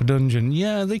a proper dungeon.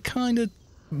 Yeah, they kind of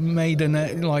made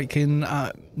like in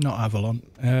not Avalon,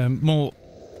 more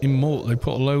in Mort. They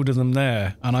put a load of them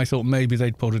there, and I thought maybe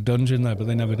they'd put a dungeon there, but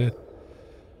they never did.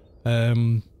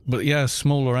 But yeah,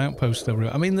 smaller outposts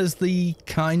everywhere. I mean, there's the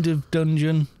kind of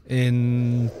dungeon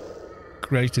in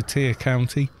Greater Tier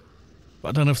County, but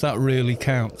I don't know if that really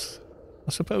counts.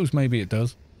 I suppose maybe it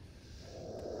does.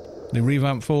 They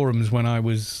revamped forums when I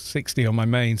was 60 on my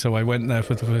main, so I went there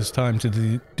for the first time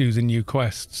to do the new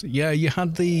quests. Yeah, you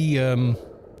had the...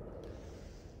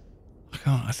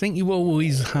 I think you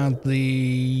always had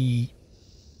the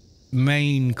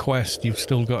main quest you've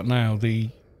still got now.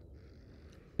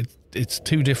 It's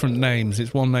two different names.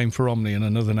 It's one name for Omni and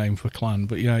another name for Clan.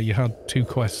 But yeah, you had two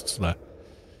quests there.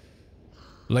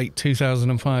 Late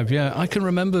 2005. Yeah, I can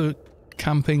remember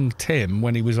camping Tim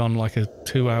when he was on like a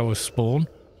 2-hour spawn.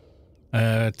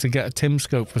 To get a Tim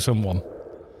scope for someone,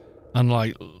 and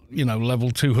like, you know, level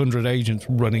 200 agents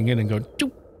running in and going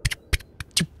choop, choop,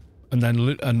 choop,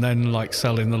 and then like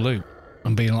selling the loot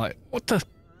and being like, what the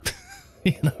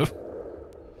you know,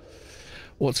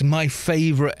 what's my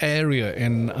favorite area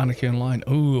in Anarchy Online?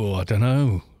 Oh, I don't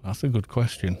know, that's a good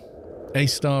question.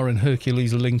 A-Star and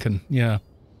Hercules Lincoln. Yeah,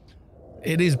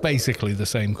 it is basically the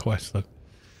same quest though.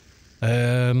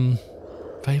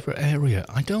 Favorite area,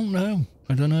 I don't know.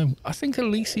 I think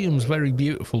Elysium's very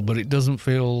beautiful, but it doesn't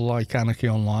feel like Anarchy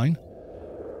Online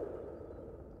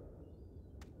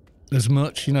as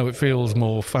much. You know, it feels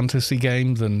more fantasy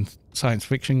game than science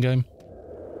fiction game.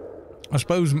 I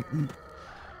suppose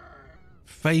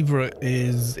favourite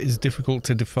is difficult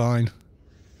to define.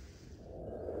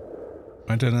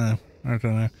 I don't know.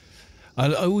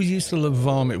 I always used to love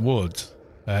Varmint Woods.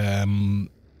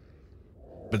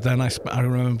 But then I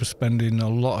remember spending a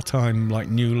lot of time like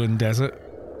Newland Desert,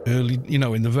 early, you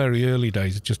know, in the very early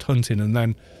days, just hunting, and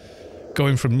then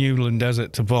going from Newland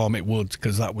Desert to Varmint Woods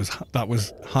because that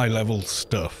was high level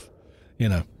stuff, you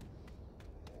know.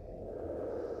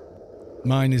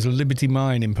 Mine is Liberty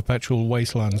Mine in Perpetual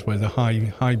Wastelands where the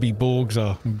high B Borgs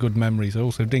are. Good memories. I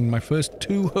also dinged my first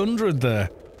 200 there.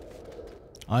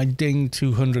 I dinged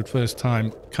 200 first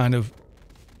time, kind of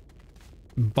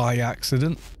by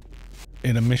accident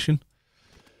in a mission.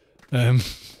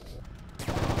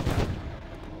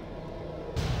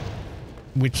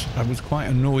 Which I was quite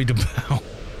annoyed about,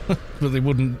 but they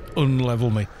wouldn't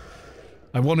unlevel me.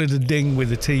 I wanted a ding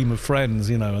with a team of friends,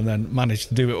 you know, and then managed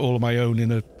to do it all on my own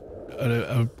in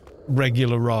a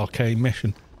regular arcade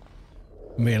mission.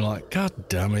 Being like, God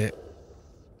damn it.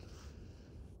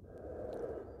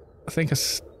 I think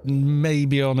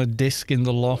maybe on a disc in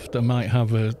the loft I might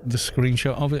have the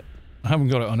screenshot of it. I haven't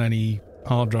got it on any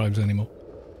hard drives anymore.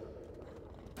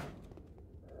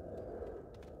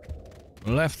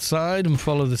 Left side and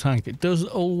follow the tank. It does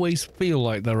always feel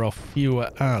like there are fewer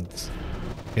ads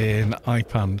in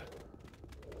iPande.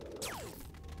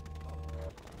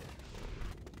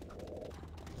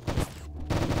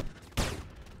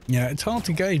 Yeah, it's hard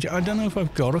to gauge. I don't know if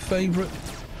I've got a favourite.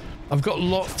 I've got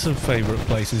lots of favourite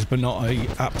places, but not a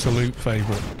absolute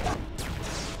favourite.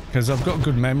 Because I've got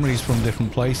good memories from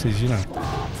different places, you know.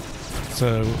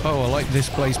 So, oh, I like this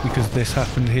place because this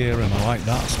happened here, and I like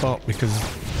that spot because,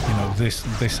 you know,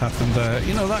 this happened there.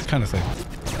 You know, that kind of thing.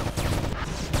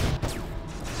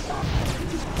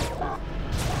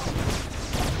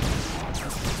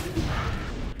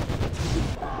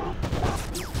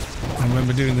 I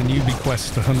remember doing the newbie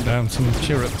quest to hunt down some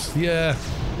chirrups. Yeah.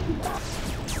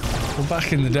 Well,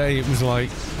 back in the day, it was like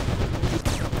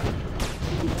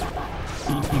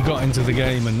you got into the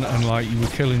game and like you were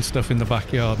killing stuff in the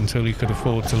backyard until you could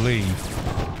afford to leave.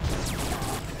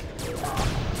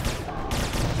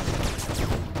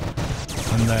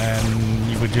 And then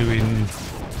you were doing,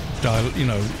 you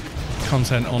know,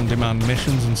 content on demand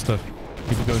missions and stuff.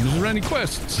 People going, "Is there any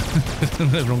quests?"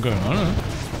 And everyone going, "I don't know."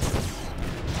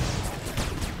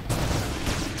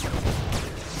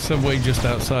 Subway just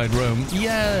outside Rome.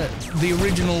 Yeah, the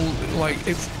original, like,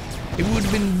 it would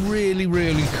have been really,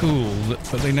 really cool,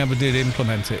 but they never did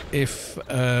implement it. If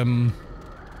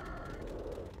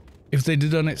they'd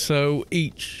have done it so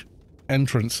each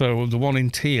entrance, so the one in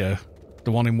Tyr,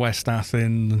 the one in West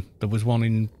Athen, there was one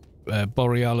in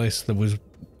Borealis, there was,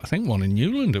 I think, one in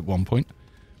Newland at one point.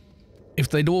 If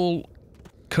they'd all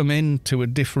come into a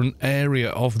different area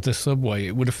of the subway,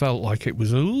 it would have felt like it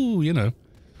was, ooh, you know.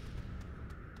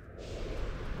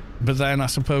 But then I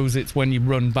suppose it's when you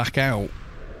run back out,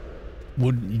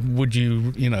 would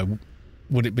you, you know,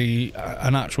 would it be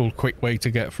an actual quick way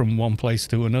to get from one place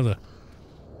to another?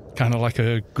 Kind of like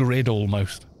a grid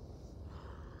almost.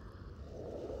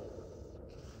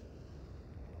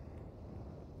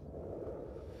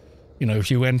 You know, if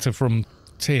you enter from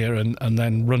Tyr and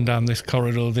then run down this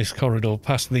corridor,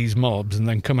 past these mobs, and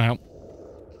then come out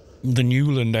the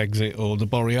Newland exit or the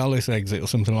Borealis exit or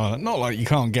something like that. Not like you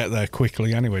can't get there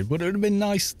quickly anyway, but it would have been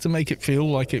nice to make it feel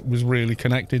like it was really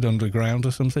connected underground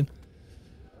or something.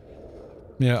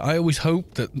 Yeah, I always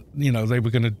hoped that, you know, they were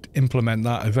going to implement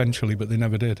that eventually, but they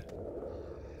never did.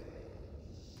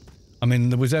 I mean,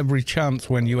 there was every chance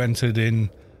when you entered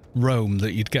in Rome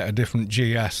that you'd get a different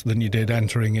GS than you did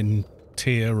entering in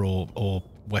Tyr or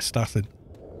West Athen.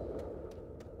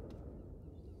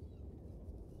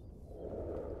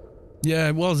 Yeah,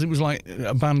 it was. It was like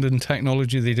abandoned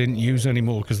technology they didn't use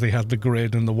anymore because they had the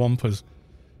grid and the Wampas.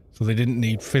 So they didn't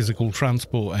need physical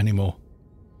transport anymore.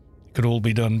 It could all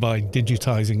be done by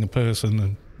digitizing a person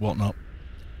and whatnot.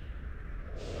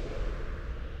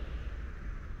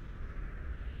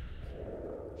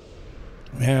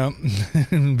 Yeah,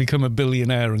 become a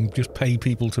billionaire and just pay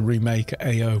people to remake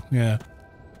AO, yeah.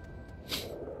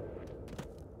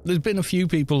 There's been a few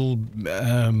people that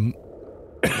have,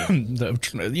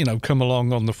 you know, come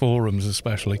along on the forums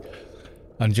especially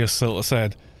and just sort of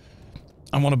said,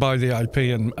 I want to buy the IP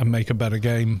and make a better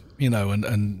game, you know,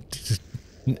 and just,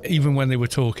 even when they were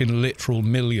talking literal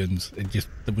millions, it just,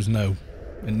 there was no,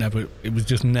 it was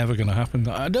just never going to happen.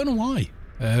 I don't know why.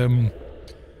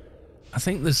 I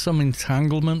think there's some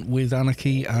entanglement with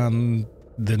Anarchy and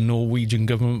the Norwegian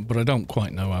government, but I don't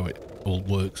quite know how it all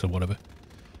works or whatever.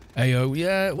 AO,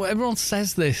 yeah, well, everyone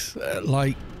says this,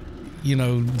 like, you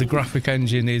know, the graphic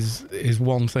engine is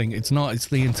one thing. It's not. It's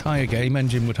the entire game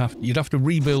engine. You'd have to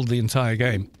rebuild the entire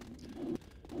game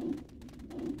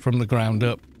from the ground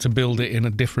up to build it in a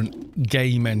different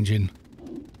game engine.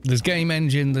 There's game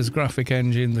engine, there's graphic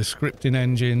engine, there's scripting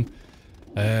engine,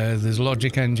 there's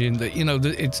logic engine. That, you know,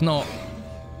 it's not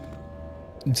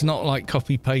like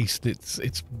copy paste.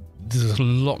 There's a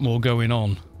lot more going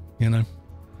on, you know.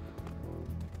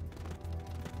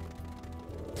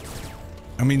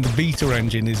 I mean, the beta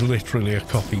engine is literally a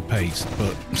copy-paste,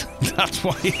 but that's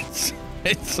why it's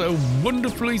so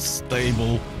wonderfully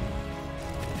stable.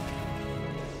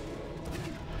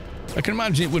 I can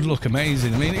imagine it would look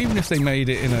amazing. I mean, even if they made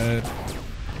it in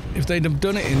If they'd have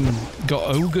done it and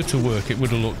got Ogre to work, it would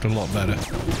have looked a lot better.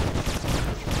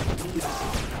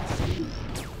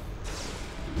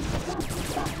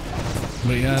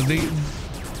 But yeah,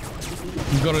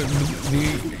 you've got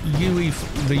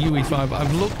the UE5.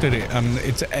 I've looked at it and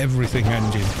it's everything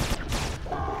engine,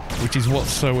 which is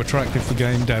what's so attractive for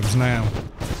game devs now.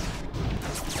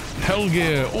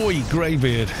 Hellgear, oi,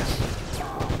 Greybeard.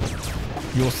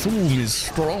 Your thum is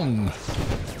strong.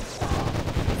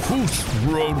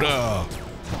 Fußroder.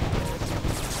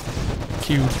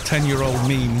 Cute 10-year-old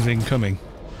memes incoming.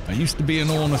 I used to be an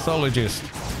ornithologist,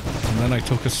 and then I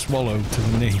took a swallow to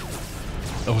the knee.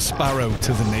 Or a sparrow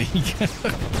to the knee.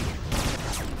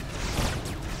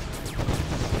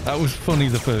 That was funny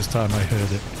the first time I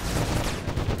heard it.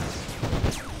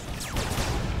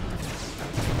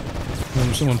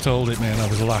 When someone told it me and I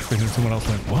was laughing and someone else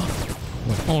went, what? I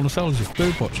went, ornithologist,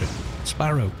 birdwatcher,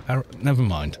 sparrow, arrow. Never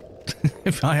mind.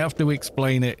 If I have to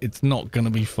explain it, it's not going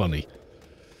to be funny.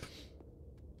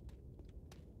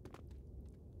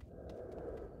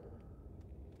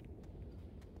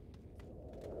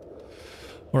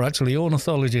 Or actually,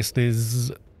 ornithologist is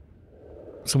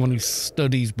someone who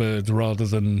studies birds rather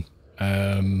than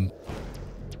than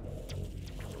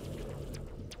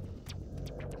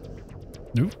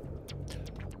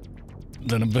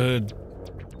a bird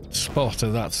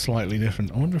spotter. That's slightly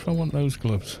different. I wonder if I want those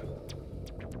gloves.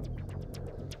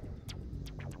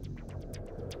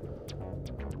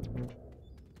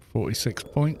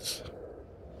 $46 points.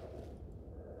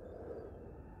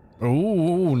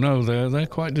 Oh no, they're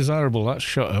quite desirable. That's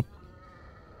shut up.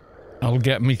 I'll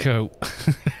get me coat.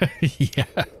 Yeah.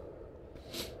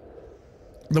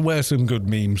 There were some good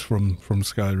memes from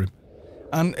Skyrim.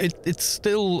 And it's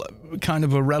still kind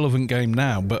of a relevant game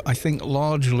now, but I think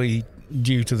largely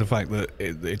due to the fact that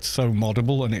it's so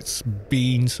moddable and it's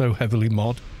been so heavily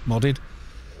modded.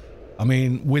 I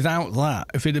mean, without that,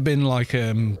 if it had been like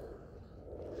you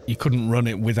couldn't run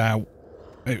it without,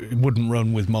 it wouldn't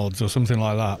run with mods or something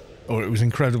like that, or it was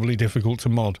incredibly difficult to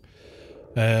mod,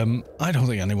 I don't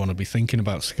think anyone would be thinking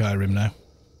about Skyrim now.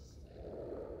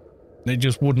 It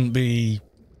just wouldn't be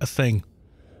a thing.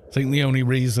 I think the only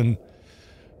reason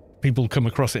people come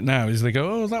across it now is they go,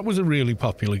 oh, that was a really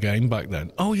popular game back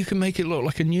then. Oh, you can make it look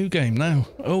like a new game now.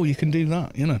 Oh, you can do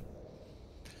that, you know.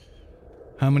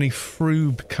 How many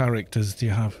Froob characters do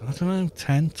you have? I don't know,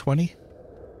 10, 20?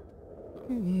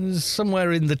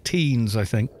 Somewhere in the teens, I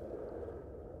think.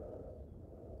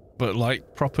 But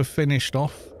like proper finished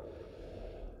off.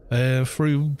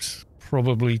 Froobs,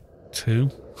 probably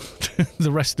 2.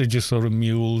 The rest are just sort of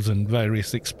mules and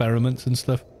various experiments and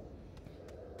stuff.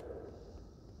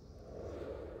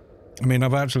 I mean,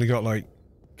 I've actually got like,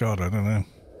 God, I don't know.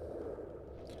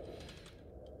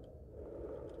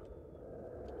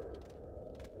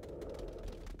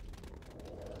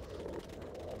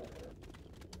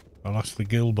 I'll ask the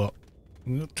Gilbot.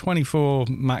 We've got 24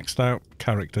 maxed out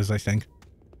characters, I think.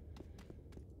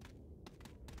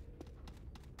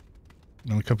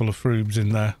 And a couple of Froobs in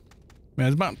there. Yeah,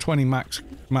 there's about 20 max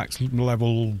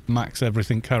level, max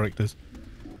everything characters.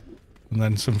 And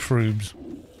then some Froobs.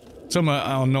 Some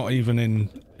are not even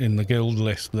in the guild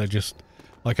list. They're just,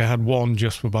 like I had one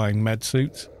just for buying med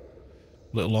suits.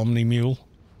 Little Omni Mule.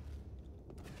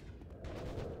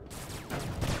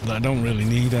 That I don't really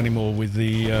need anymore with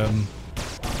the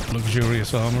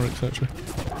luxurious armor, etc.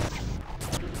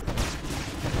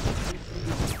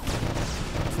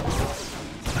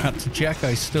 I had to check,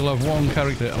 I still have one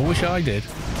character. I wish I did.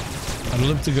 I'd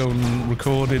love to go and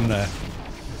record in there.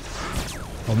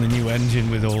 On the new engine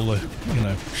with all the, you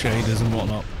know, shaders and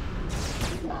whatnot.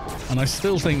 And I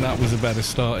still think that was a better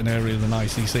starting area than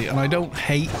ICC. And I don't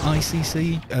hate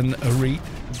ICC and Arete,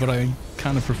 but I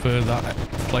kind of prefer that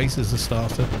place as a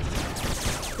starter.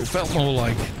 It felt more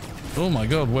like, oh my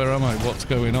god, where am I? What's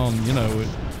going on? You know.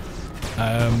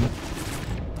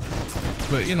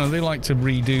 But, you know, they like to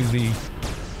redo the...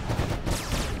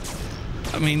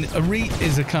 I mean, Arete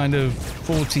is a kind of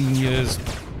 14 years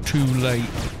too late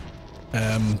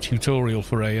tutorial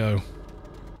for AO.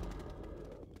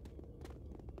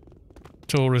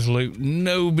 Taurus loot,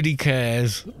 nobody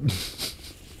cares.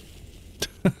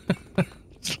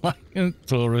 It's like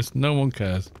Taurus, no one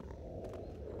cares.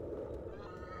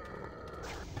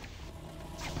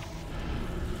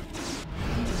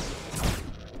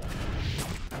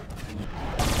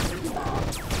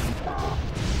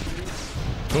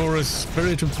 Taurus,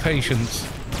 Spirit of Patience.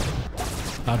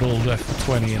 Add all death for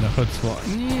 20 in a HUD slot.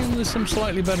 Yeah, there's some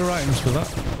slightly better items for that.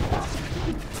 I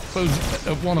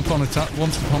suppose once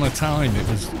upon a time it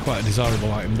was quite a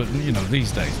desirable item, but you know,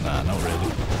 these days, nah, not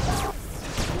really.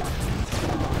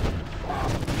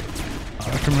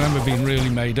 I can remember being really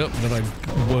made up that I'd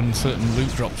won certain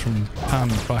loot drops from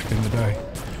Pand back in the day.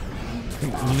 I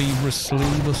think Libra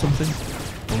Sleeve or something?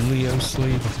 Or Leo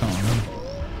Sleeve, I can't remember.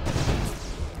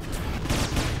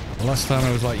 The last time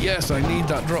I was like, yes, I need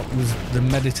that drop was the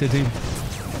meditative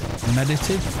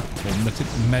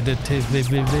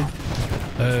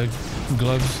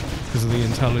gloves because of the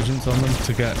intelligence on them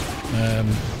to get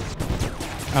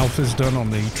alphas done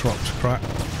on the Trox crack.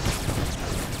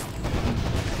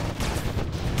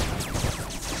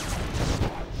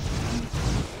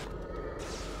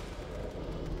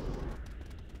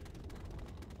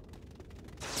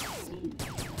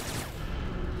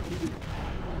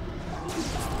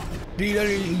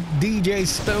 DJ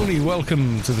Stoney,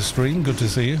 welcome to the stream. Good to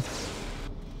see you.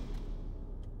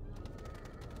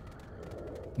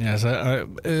 Yes,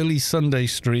 early Sunday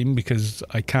stream because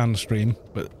I can stream,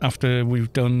 but after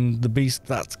we've done the beast,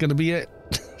 that's going to be it.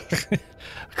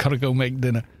 I gotta go make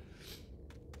dinner.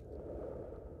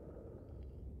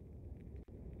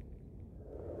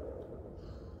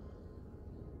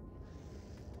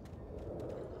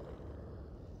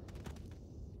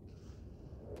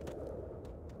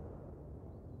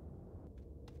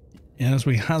 Yes,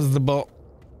 we has the bot.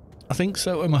 I think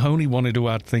Soto Mahoney wanted to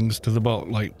add things to the bot,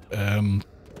 like,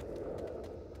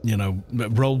 you know,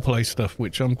 roleplay stuff,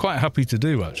 which I'm quite happy to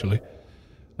do, actually.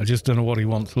 I just don't know what he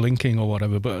wants linking or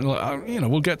whatever, but, you know,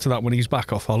 we'll get to that when he's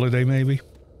back off holiday, maybe.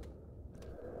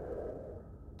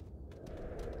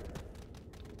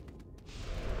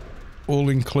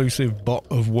 All-inclusive bot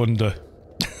of wonder.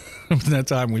 By the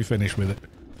time we finish with it.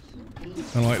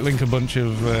 And, like, link a bunch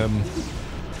of,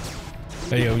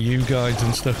 AOU guides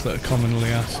and stuff that are commonly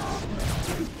asked.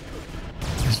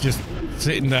 It's just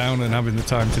sitting down and having the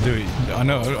time to do it. I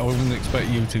know I wouldn't expect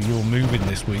you to. You're moving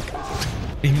this week,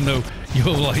 even though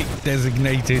you're like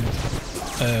designated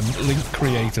link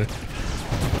creator.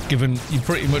 Given you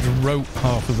pretty much wrote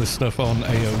half of the stuff on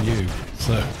AOU,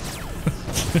 so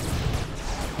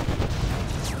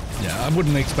yeah, I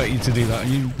wouldn't expect you to do that.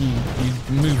 You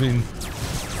move in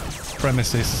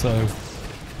premises, so.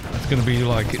 It's going to be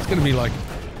like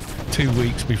 2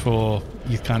 weeks before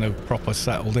you kind of proper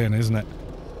settled in, isn't it?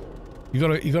 You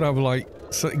gotta have like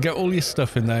get all your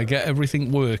stuff in there, get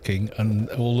everything working, and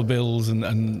all the bills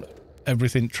and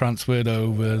everything transferred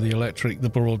over, the electric, the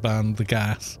broadband, the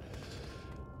gas.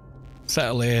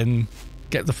 Settle in,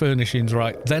 get the furnishings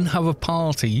right, then have a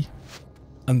party,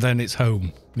 and then it's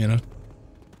home. You know.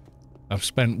 I've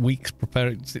spent weeks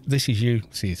preparing. This is you,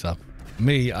 see yourself.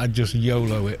 Me, I just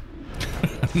YOLO it.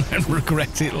 And then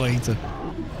regret it later.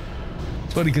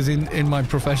 It's funny because in my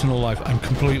professional life I'm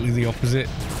completely the opposite.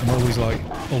 I'm always like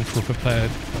ultra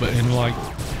prepared, but in like,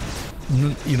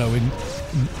 you know, in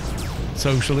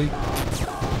socially,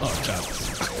 not a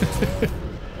chance.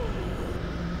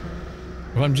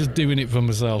 If I'm just doing it for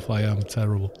myself, I am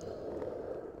terrible.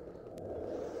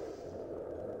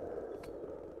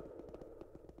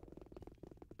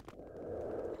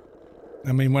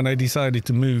 I mean, when I decided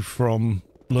to move from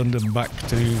London back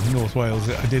to North Wales,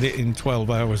 I did it in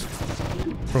 12 hours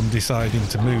from deciding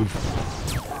to move.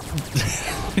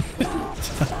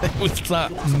 It was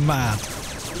that mad.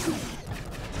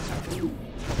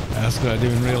 That's what I do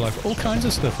in real life. All kinds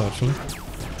of stuff, actually.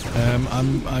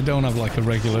 I don't have like a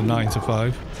regular 9 to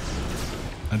 5.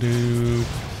 I do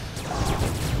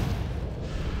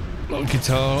a lot of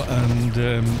guitar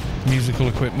and musical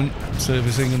equipment,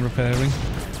 servicing and repairing.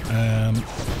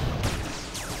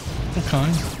 All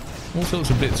kinds. All sorts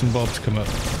of bits and bobs come up.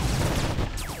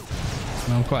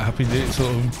 And I'm quite happy that it's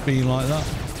sort of being like that.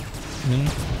 You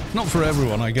know? Not for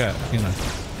everyone, I get, you know.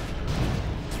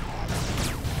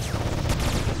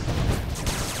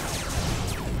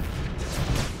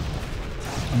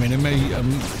 I mean, it may,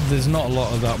 there's not a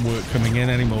lot of that work coming in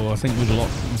anymore. I think with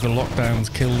the lockdowns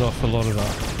killed off a lot of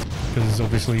that. Because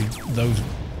obviously those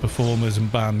performers and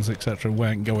bands, etc.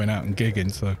 weren't going out and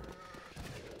gigging, so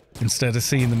instead of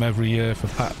seeing them every year for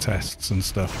pat tests and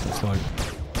stuff, it's like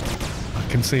I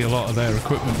can see a lot of their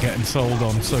equipment getting sold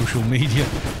on social media.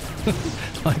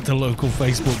 Like the local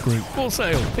Facebook group, for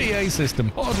sale, PA system,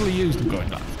 hardly used. I'm going,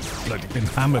 that's bloody been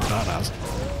hammered, that has.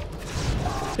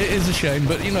 It is a shame,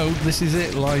 but you know, this is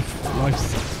it.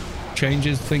 Life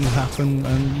changes, things happen,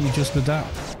 and you just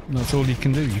adapt. That's all you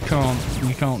can do. You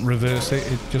can't reverse it.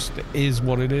 It just is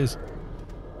what it is.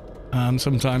 And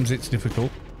sometimes it's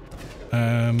difficult.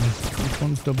 Which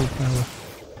one's double power?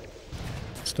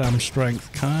 Stam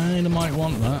strength. Kinda might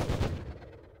want that.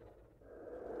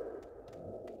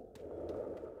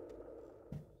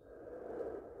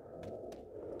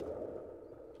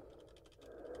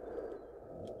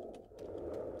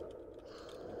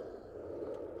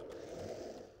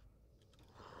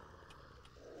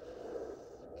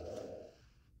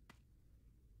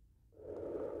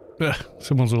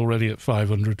 Someone's already at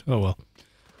 500. Oh well.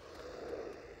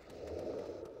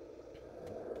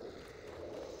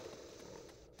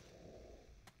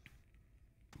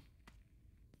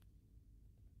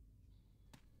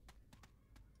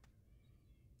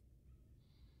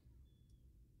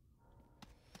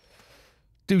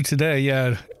 Do today,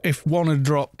 yeah. If one had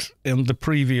dropped in the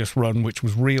previous run, which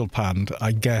was RealPande,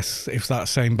 I guess if that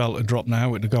same belt had dropped now,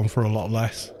 it'd have gone for a lot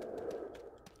less.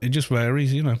 It just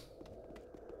varies, you know.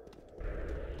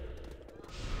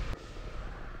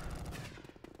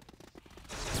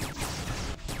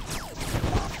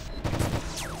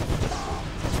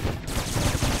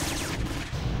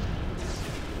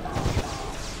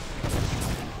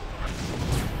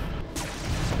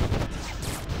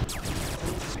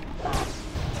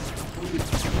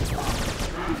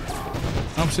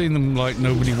 I've seen them like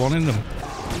nobody wanting them.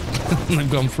 And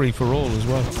they've gone free for all as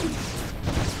well.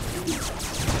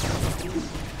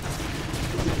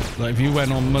 Like if you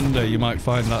went on Monday, you might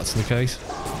find that's the case.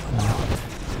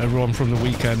 Everyone from the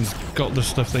weekends got the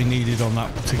stuff they needed on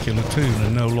that particular tune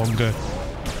and no longer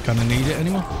kind of need it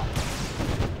anymore.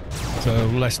 So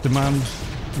less demand,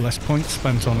 less points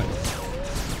spent on it.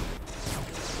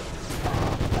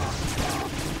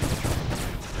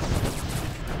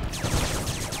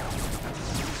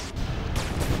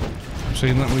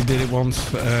 Seen that we did it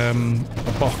once. A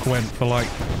Bok went for like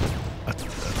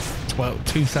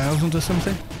 2,000 or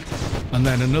something, and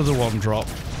then another one dropped,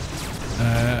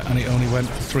 and it only went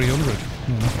for 300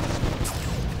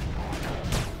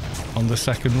 on the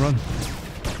second run.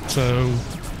 So,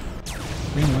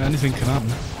 you know, anything can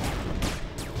happen.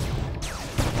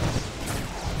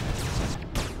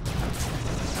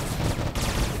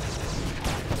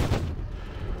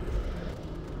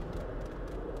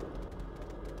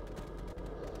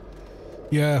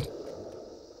 Yeah.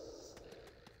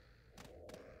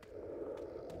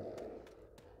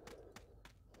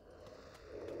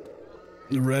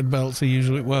 The red belts are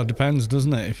usually, well, it depends,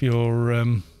 doesn't it? If you're,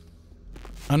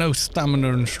 I know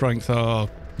stamina and strength are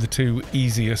the two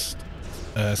easiest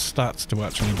stats to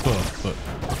actually buff, but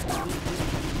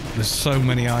there's so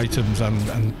many items and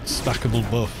stackable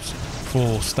buffs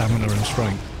for stamina and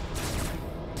strength.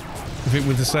 If it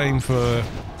were the same for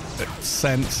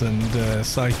sense and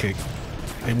psychic,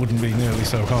 it wouldn't be nearly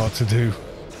so hard to do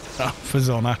alphas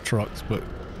on Atrox, but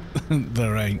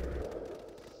there ain't.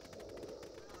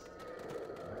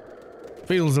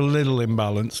 Feels a little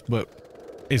imbalanced, but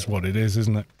is what it is,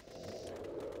 isn't it?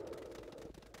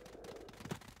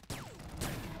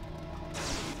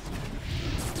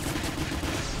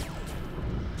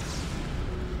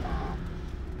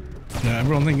 Yeah,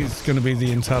 everyone thinks it's going to be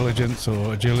the intelligence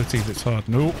or agility that's hard.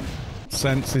 Nope.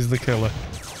 Sense is the killer.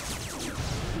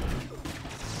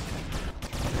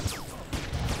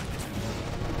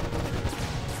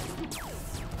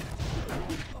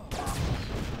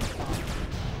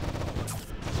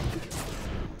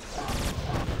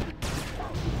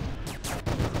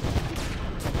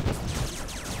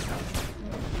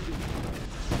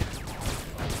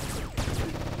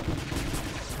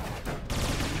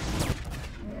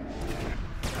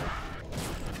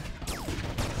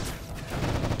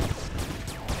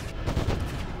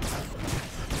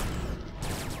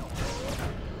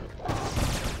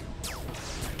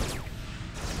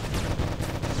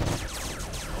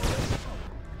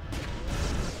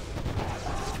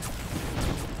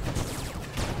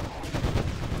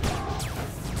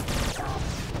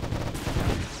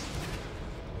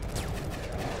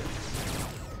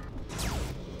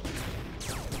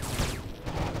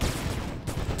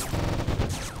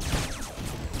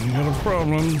 Not a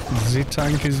problem. The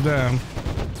tank is down.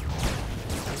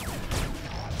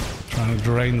 Trying to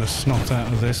drain the snot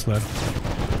out of this then.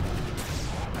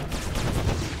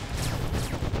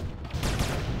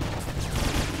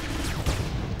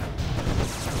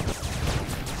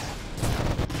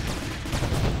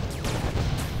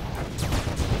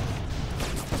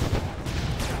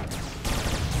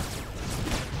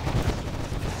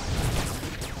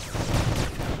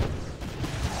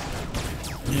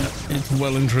 It's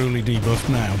well and truly debuffed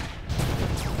now.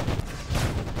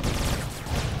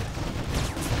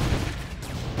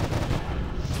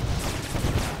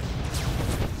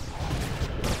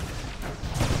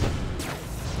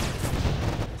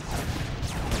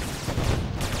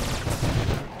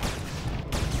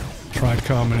 Tried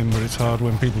calming him, but it's hard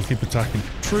when people keep attacking.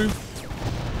 True.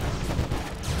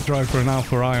 Tried for an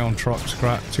Alpha Ion Trox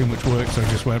scrap, too much work, so I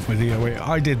just went with EOE.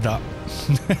 I did that.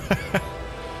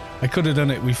 I could have done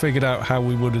it. We figured out how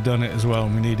we would have done it as well.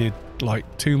 We needed like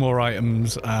 2 more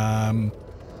items and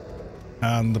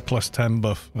the +10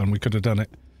 buff, and we could have done it.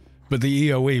 But the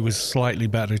EOE was slightly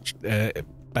better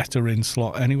better in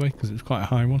slot anyway, because it's quite a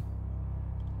high one.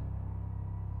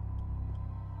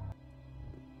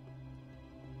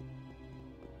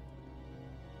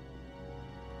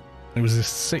 It was a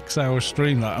 6-hour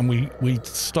stream that, and we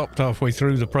stopped halfway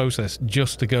through the process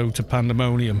just to go to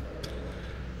Pandemonium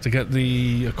to get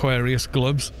the Aquarius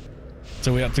gloves.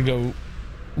 So we had to go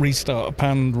restart a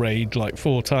Pand raid like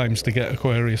 4 times to get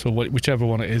Aquarius, or whichever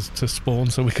one it is, to spawn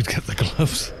so we could get the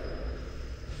gloves.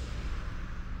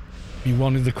 You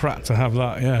wanted the crat to have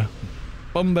that, yeah.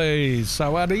 Bombay,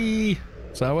 Sawadi,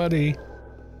 Sawadi.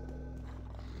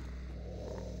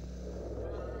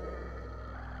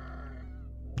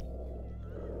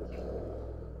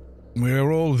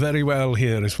 We're all very well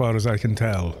here as far as I can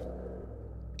tell.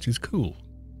 Which is cool.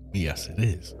 Yes, it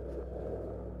is.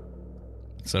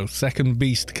 So second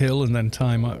beast kill, and then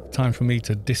time for me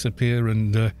to disappear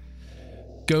and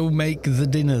go make the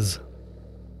dinners.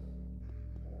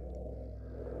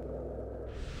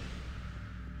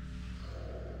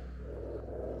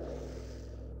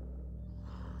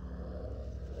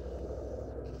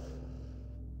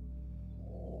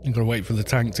 I'm gonna wait for the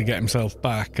tank to get himself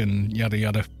back and yada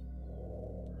yada.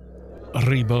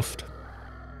 Rebuffed.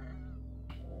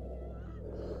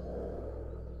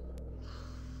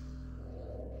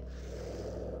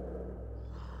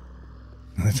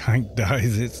 The tank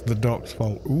dies, it's the doc's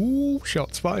fault. Ooh,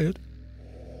 shots fired.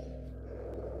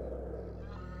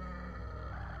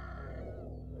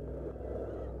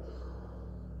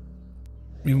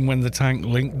 Even when the tank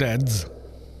link deads.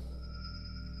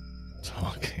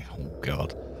 Okay, oh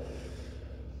god.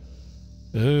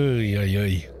 Oy, oy,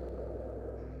 oy.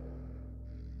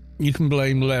 You can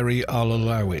blame Larry, I'll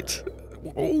allow it.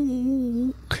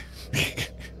 Oh.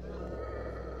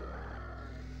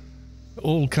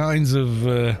 All kinds of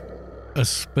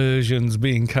aspersions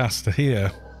being cast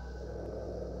here.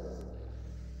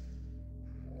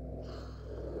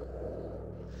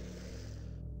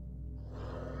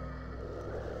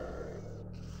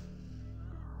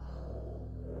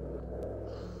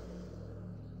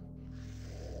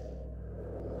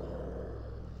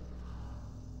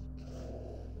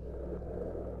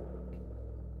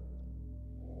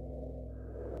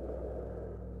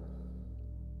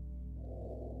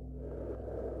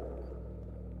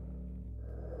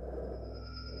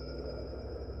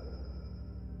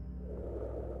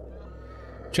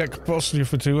 Check posture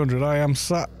for 200. I am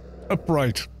sat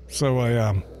upright, so I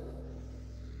am.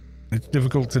 It's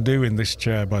difficult to do in this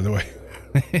chair, by the way,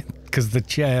 because the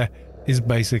chair is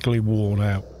basically worn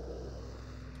out.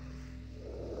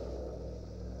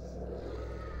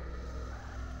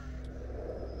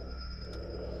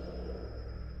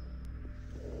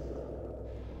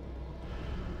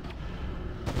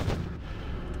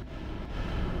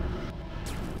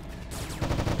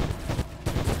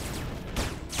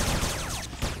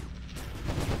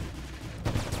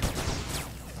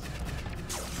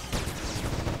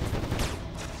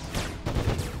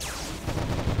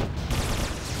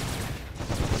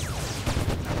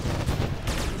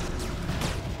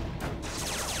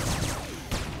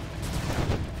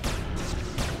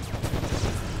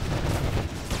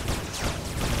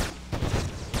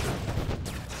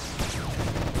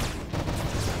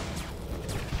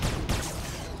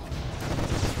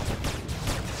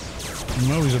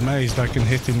 I'm always amazed I can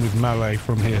hit him with melee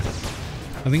from here.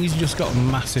 I think he's just got a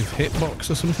massive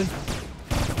hitbox or something.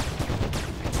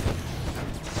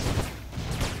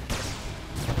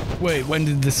 Wait, when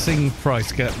did the Sing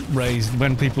price get raised?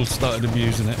 When people started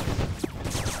abusing it?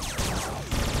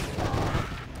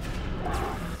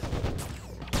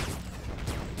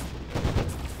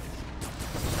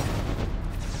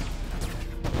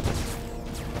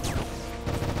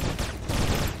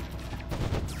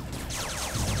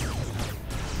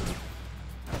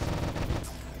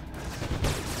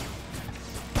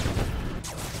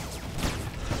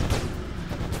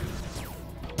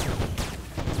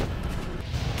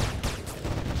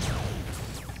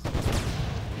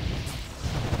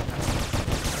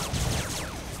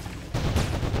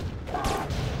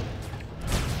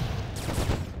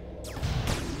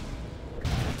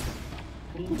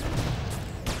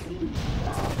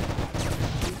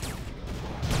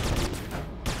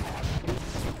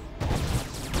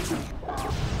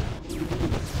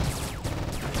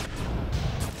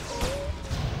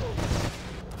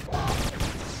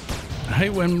 I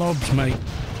hate when mobs make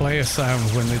player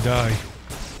sounds when they die.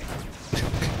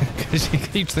 Because you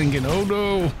keep thinking, oh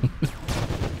no!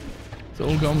 It's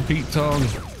all gone Pete Tong.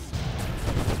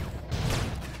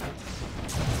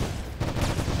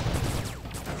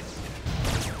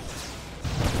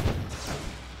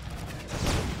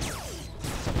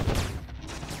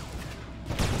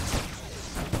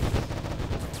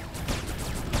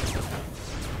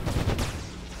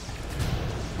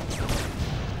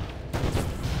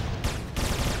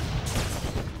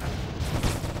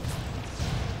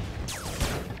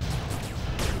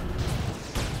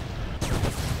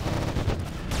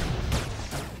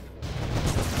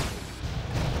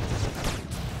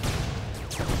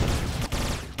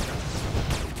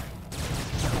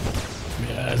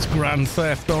 Yes, Grand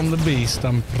Theft on the Beast.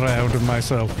 I'm proud of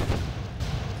myself.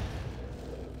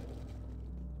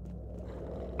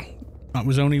 That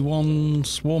was only one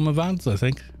swarm of ads, I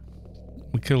think.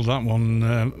 We killed that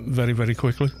one very, very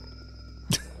quickly.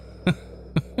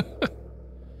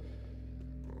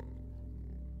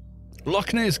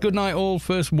 Loch Ness, good night all.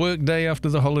 First work day after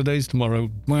the holidays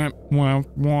tomorrow. Well,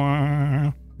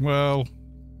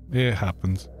 it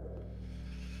happens.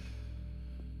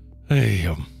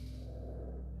 Hey,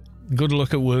 good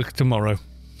luck at work tomorrow.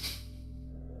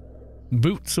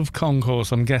 Boots of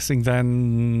Concourse, I'm guessing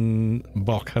then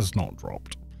Bok has not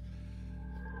dropped.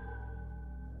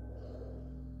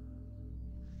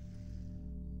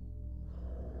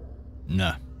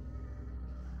 Nah.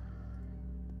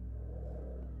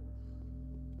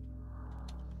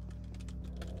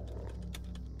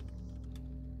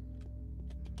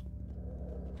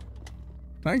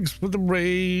 Thanks for the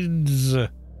raids.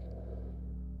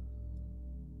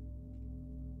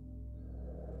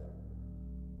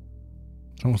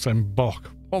 Someone saying Bok.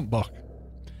 What Bok?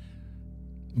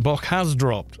 Bok has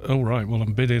dropped. Oh, right. Well,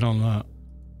 I'm bidding on that.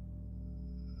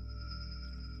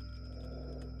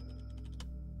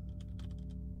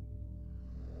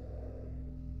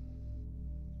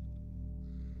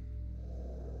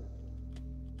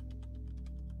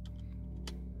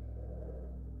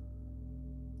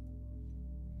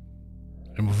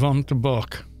 And move on to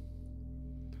Bok.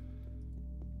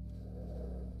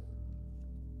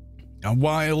 A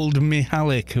wild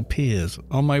Mihalik appears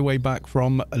on my way back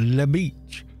from the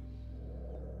beach.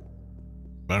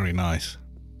 Very nice.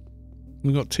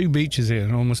 We've got 2 beaches here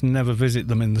and almost never visit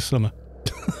them in the summer.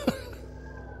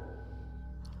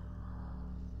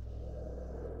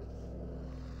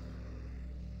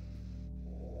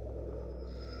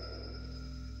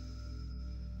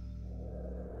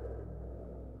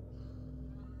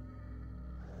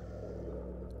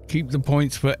 Keep the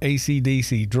points for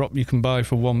AC/DC. Drop you can buy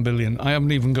for 1 billion. I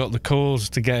haven't even got the cores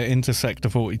to get into Sector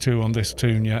 42 on this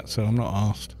tune yet, so I'm not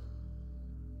arsed.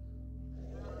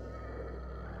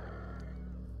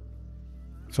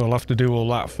 So I'll have to do all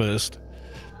that first.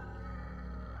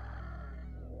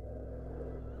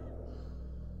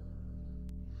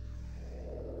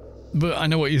 But I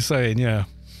know what you're saying, yeah.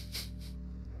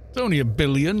 It's only 1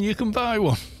 billion, you can buy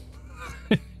one.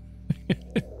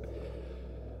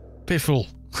 Piffle.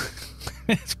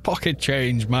 It's pocket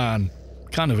change, man.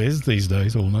 Kind of is these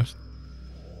days, almost.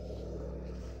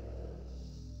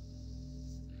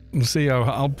 We'll see how...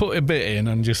 I'll put a bit in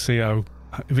and just see how...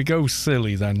 If it goes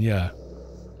silly, then yeah.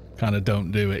 Kind of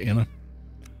don't do it, you know?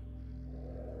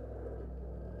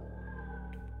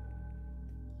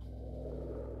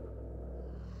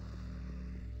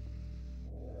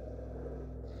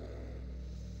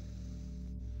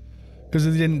 Because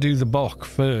they didn't do the Bok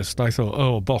first, I thought,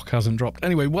 oh, Bok hasn't dropped.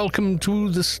 Anyway, welcome to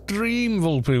the stream,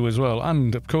 Vulpu, as well.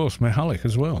 And, of course, Mihalik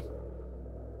as well.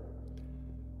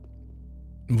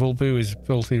 Vulpu is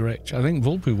filthy rich. I think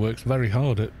Vulpu works very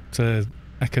hard at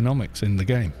economics in the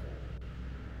game.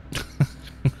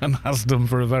 And has done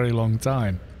for a very long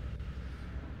time.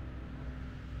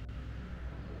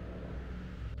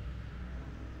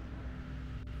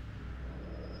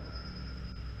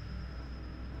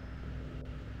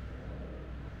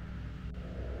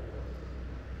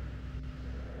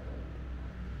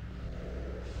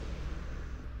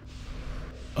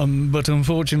 But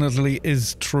unfortunately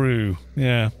is true.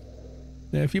 Yeah.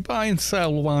 Yeah, if you buy and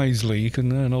sell wisely, you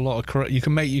can earn a lot of you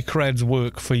can make your creds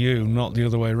work for you, not the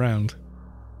other way around.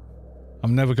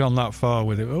 I've never gone that far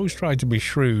with it. I always tried to be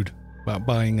shrewd about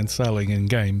buying and selling in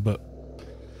game, but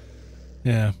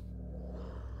yeah.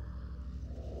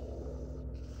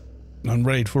 And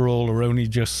Raid for All are only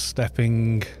just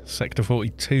stepping Sector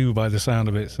 42 by the sound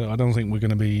of it, so I don't think we're going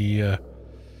to be...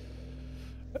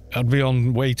 I'd be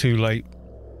on way too late.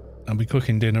 I'd be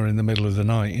cooking dinner in the middle of the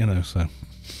night, you know, so...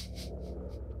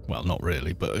 Well, not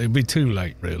really, but it'd be too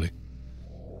late, really.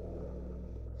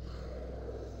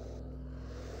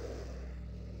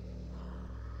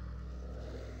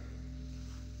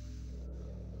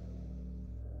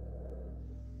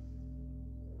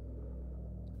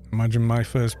 Imagine my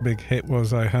first big hit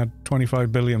was I had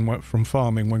 25 billion from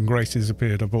farming when Graces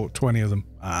appeared. I bought 20 of them.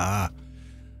 Ah.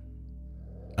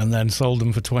 And then sold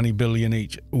them for 20 billion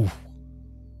each. Ooh.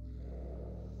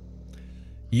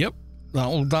 Yep.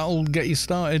 That'll get you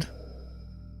started.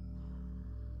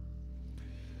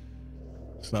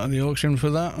 Start the auction for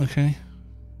that. Okay.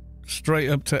 Straight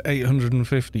up to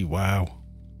 850. Wow.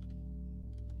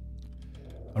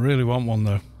 I really want one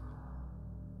though.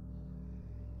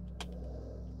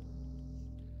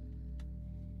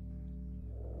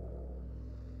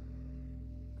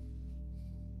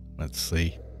 Let's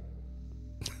see.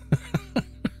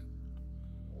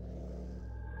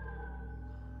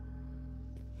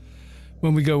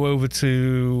 When we go over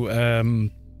to,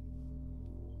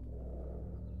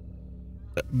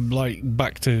 like,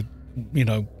 back to, you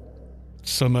know,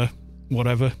 summer,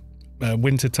 whatever,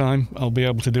 winter time, I'll be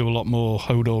able to do a lot more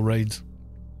Hodor raids.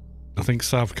 I think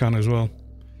Sav can as well.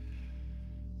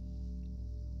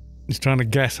 He's trying to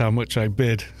guess how much I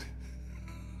bid.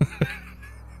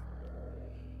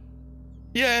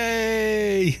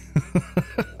 Yay!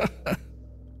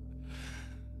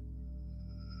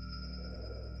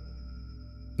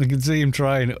 I can see him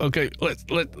trying. Okay, let's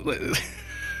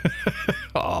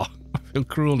oh, I feel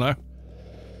cruel now.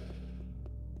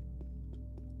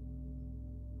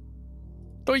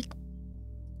 Doink.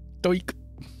 Doink.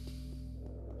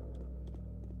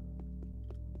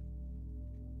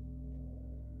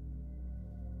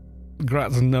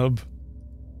 Grats nub.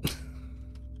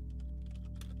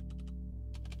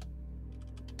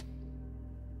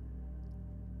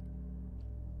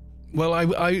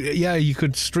 Well, yeah, you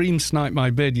could stream snipe my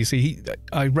bid. You see,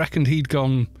 I reckoned he'd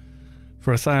gone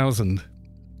for 1,000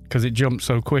 because it jumped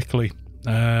so quickly,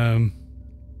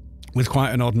 with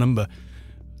quite an odd number.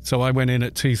 So I went in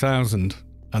at 2,000,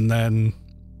 and then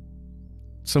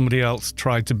somebody else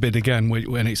tried to bid again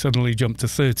when it suddenly jumped to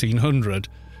 1,300,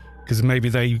 because maybe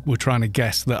they were trying to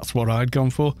guess that's what I'd gone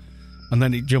for, and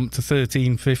then it jumped to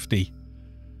 1,350,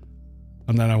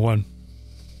 and then I won.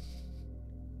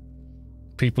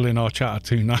 People in our chat are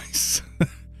too nice.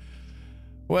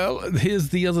 Well, here's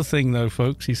the other thing though,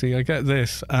 folks. You see, I get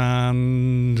this,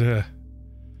 and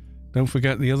don't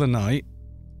forget the other night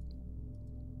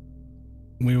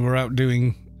we were out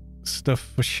doing stuff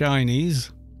for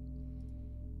shinies,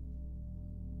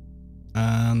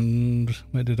 and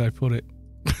where did I put it?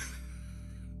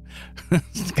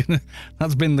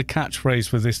 That's been the catchphrase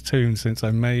for this tune since I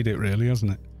made it, really,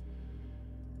 hasn't it?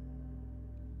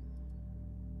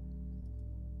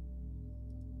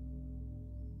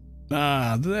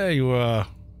 Ah, there you are.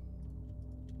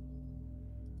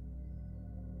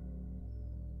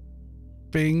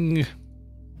 Bing.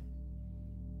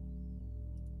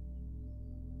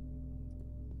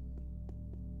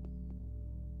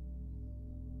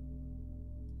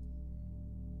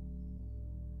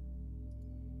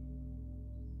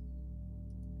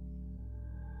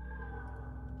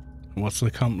 What's the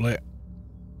comp lit?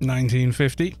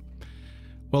 1950.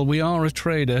 Well, we are a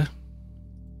trader.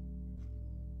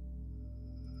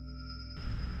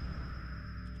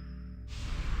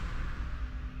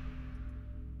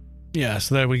 Yes,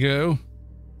 there we go.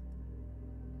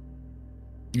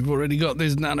 You've already got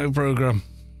this nano program.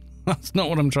 That's not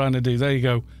what I'm trying to do. There you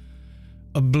go.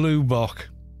 A blue box,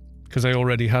 because I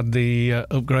already had the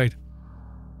upgrade.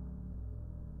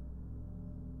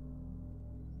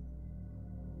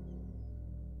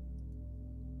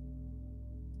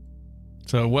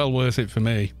 So well worth it for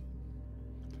me.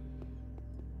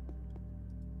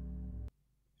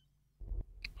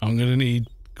 I'm going to need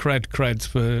creds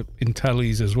for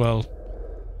intellis as well.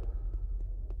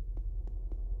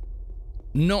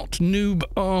 Not noob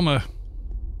armor.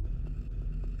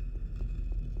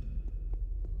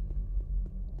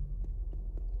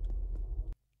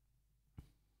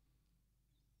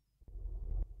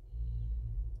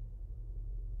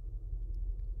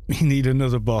 You need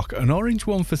another box. An orange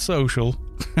one for social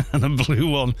and a blue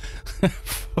one.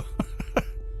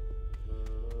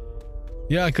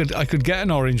 Yeah, I could get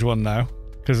an orange one now,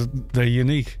 because they're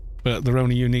unique, but they're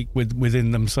only unique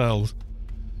within themselves.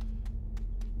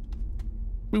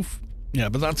 Oof. Yeah,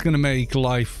 but that's going to make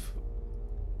life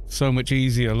so much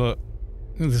easier. Look,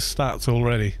 the stats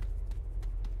already.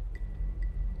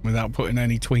 Without putting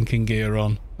any twinking gear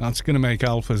on. That's going to make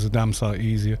alphas a damn sight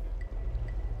easier.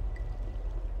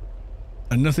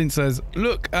 And nothing says,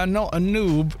 look, I'm not a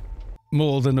noob,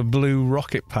 more than a blue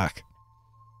rocket pack.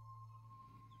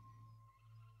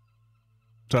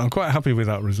 So I'm quite happy with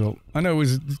that result. I know it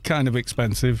was kind of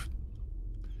expensive,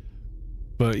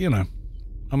 but, you know,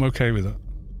 I'm okay with it.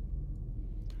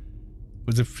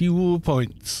 With a few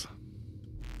points.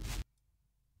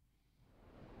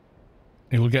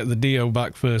 He will get the Dio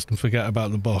back first and forget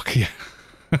about the Bok. Yeah.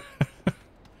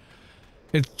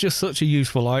 It's just such a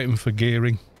useful item for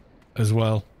gearing as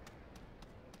well.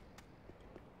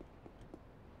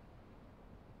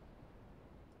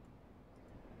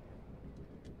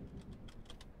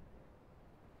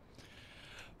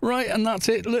 Right, and that's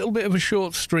it. A little bit of a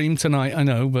short stream tonight, I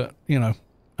know, but, you know,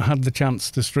 I had the chance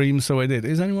to stream, so I did.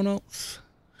 Is anyone else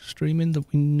streaming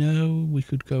that we know we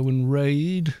could go and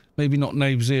raid? Maybe not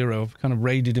Nave Zero. I've kind of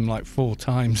raided him like 4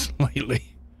 times lately.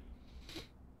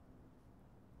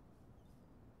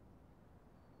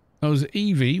 Oh, knows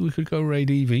Evie. We could go raid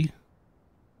Evie.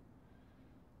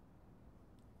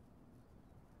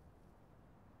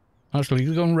 Actually,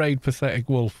 he's going to raid Pathetic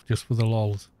Wolf just for the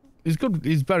lols. He's good.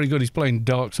 He's very good. He's playing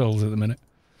Dark Souls at the minute.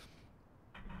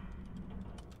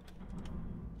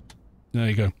 There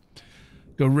you go.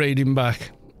 Go raid him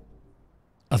back.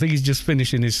 I think he's just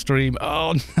finishing his stream.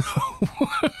 Oh,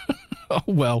 no. Oh,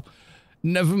 well.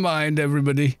 Never mind,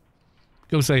 everybody.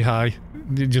 Go say hi.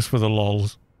 Just for the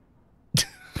lols.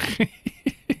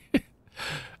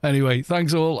 Anyway,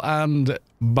 thanks all, and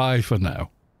bye for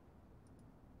now.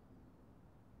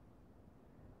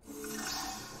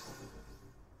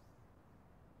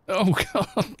 Oh,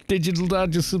 God. Digital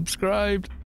Dad just subscribed.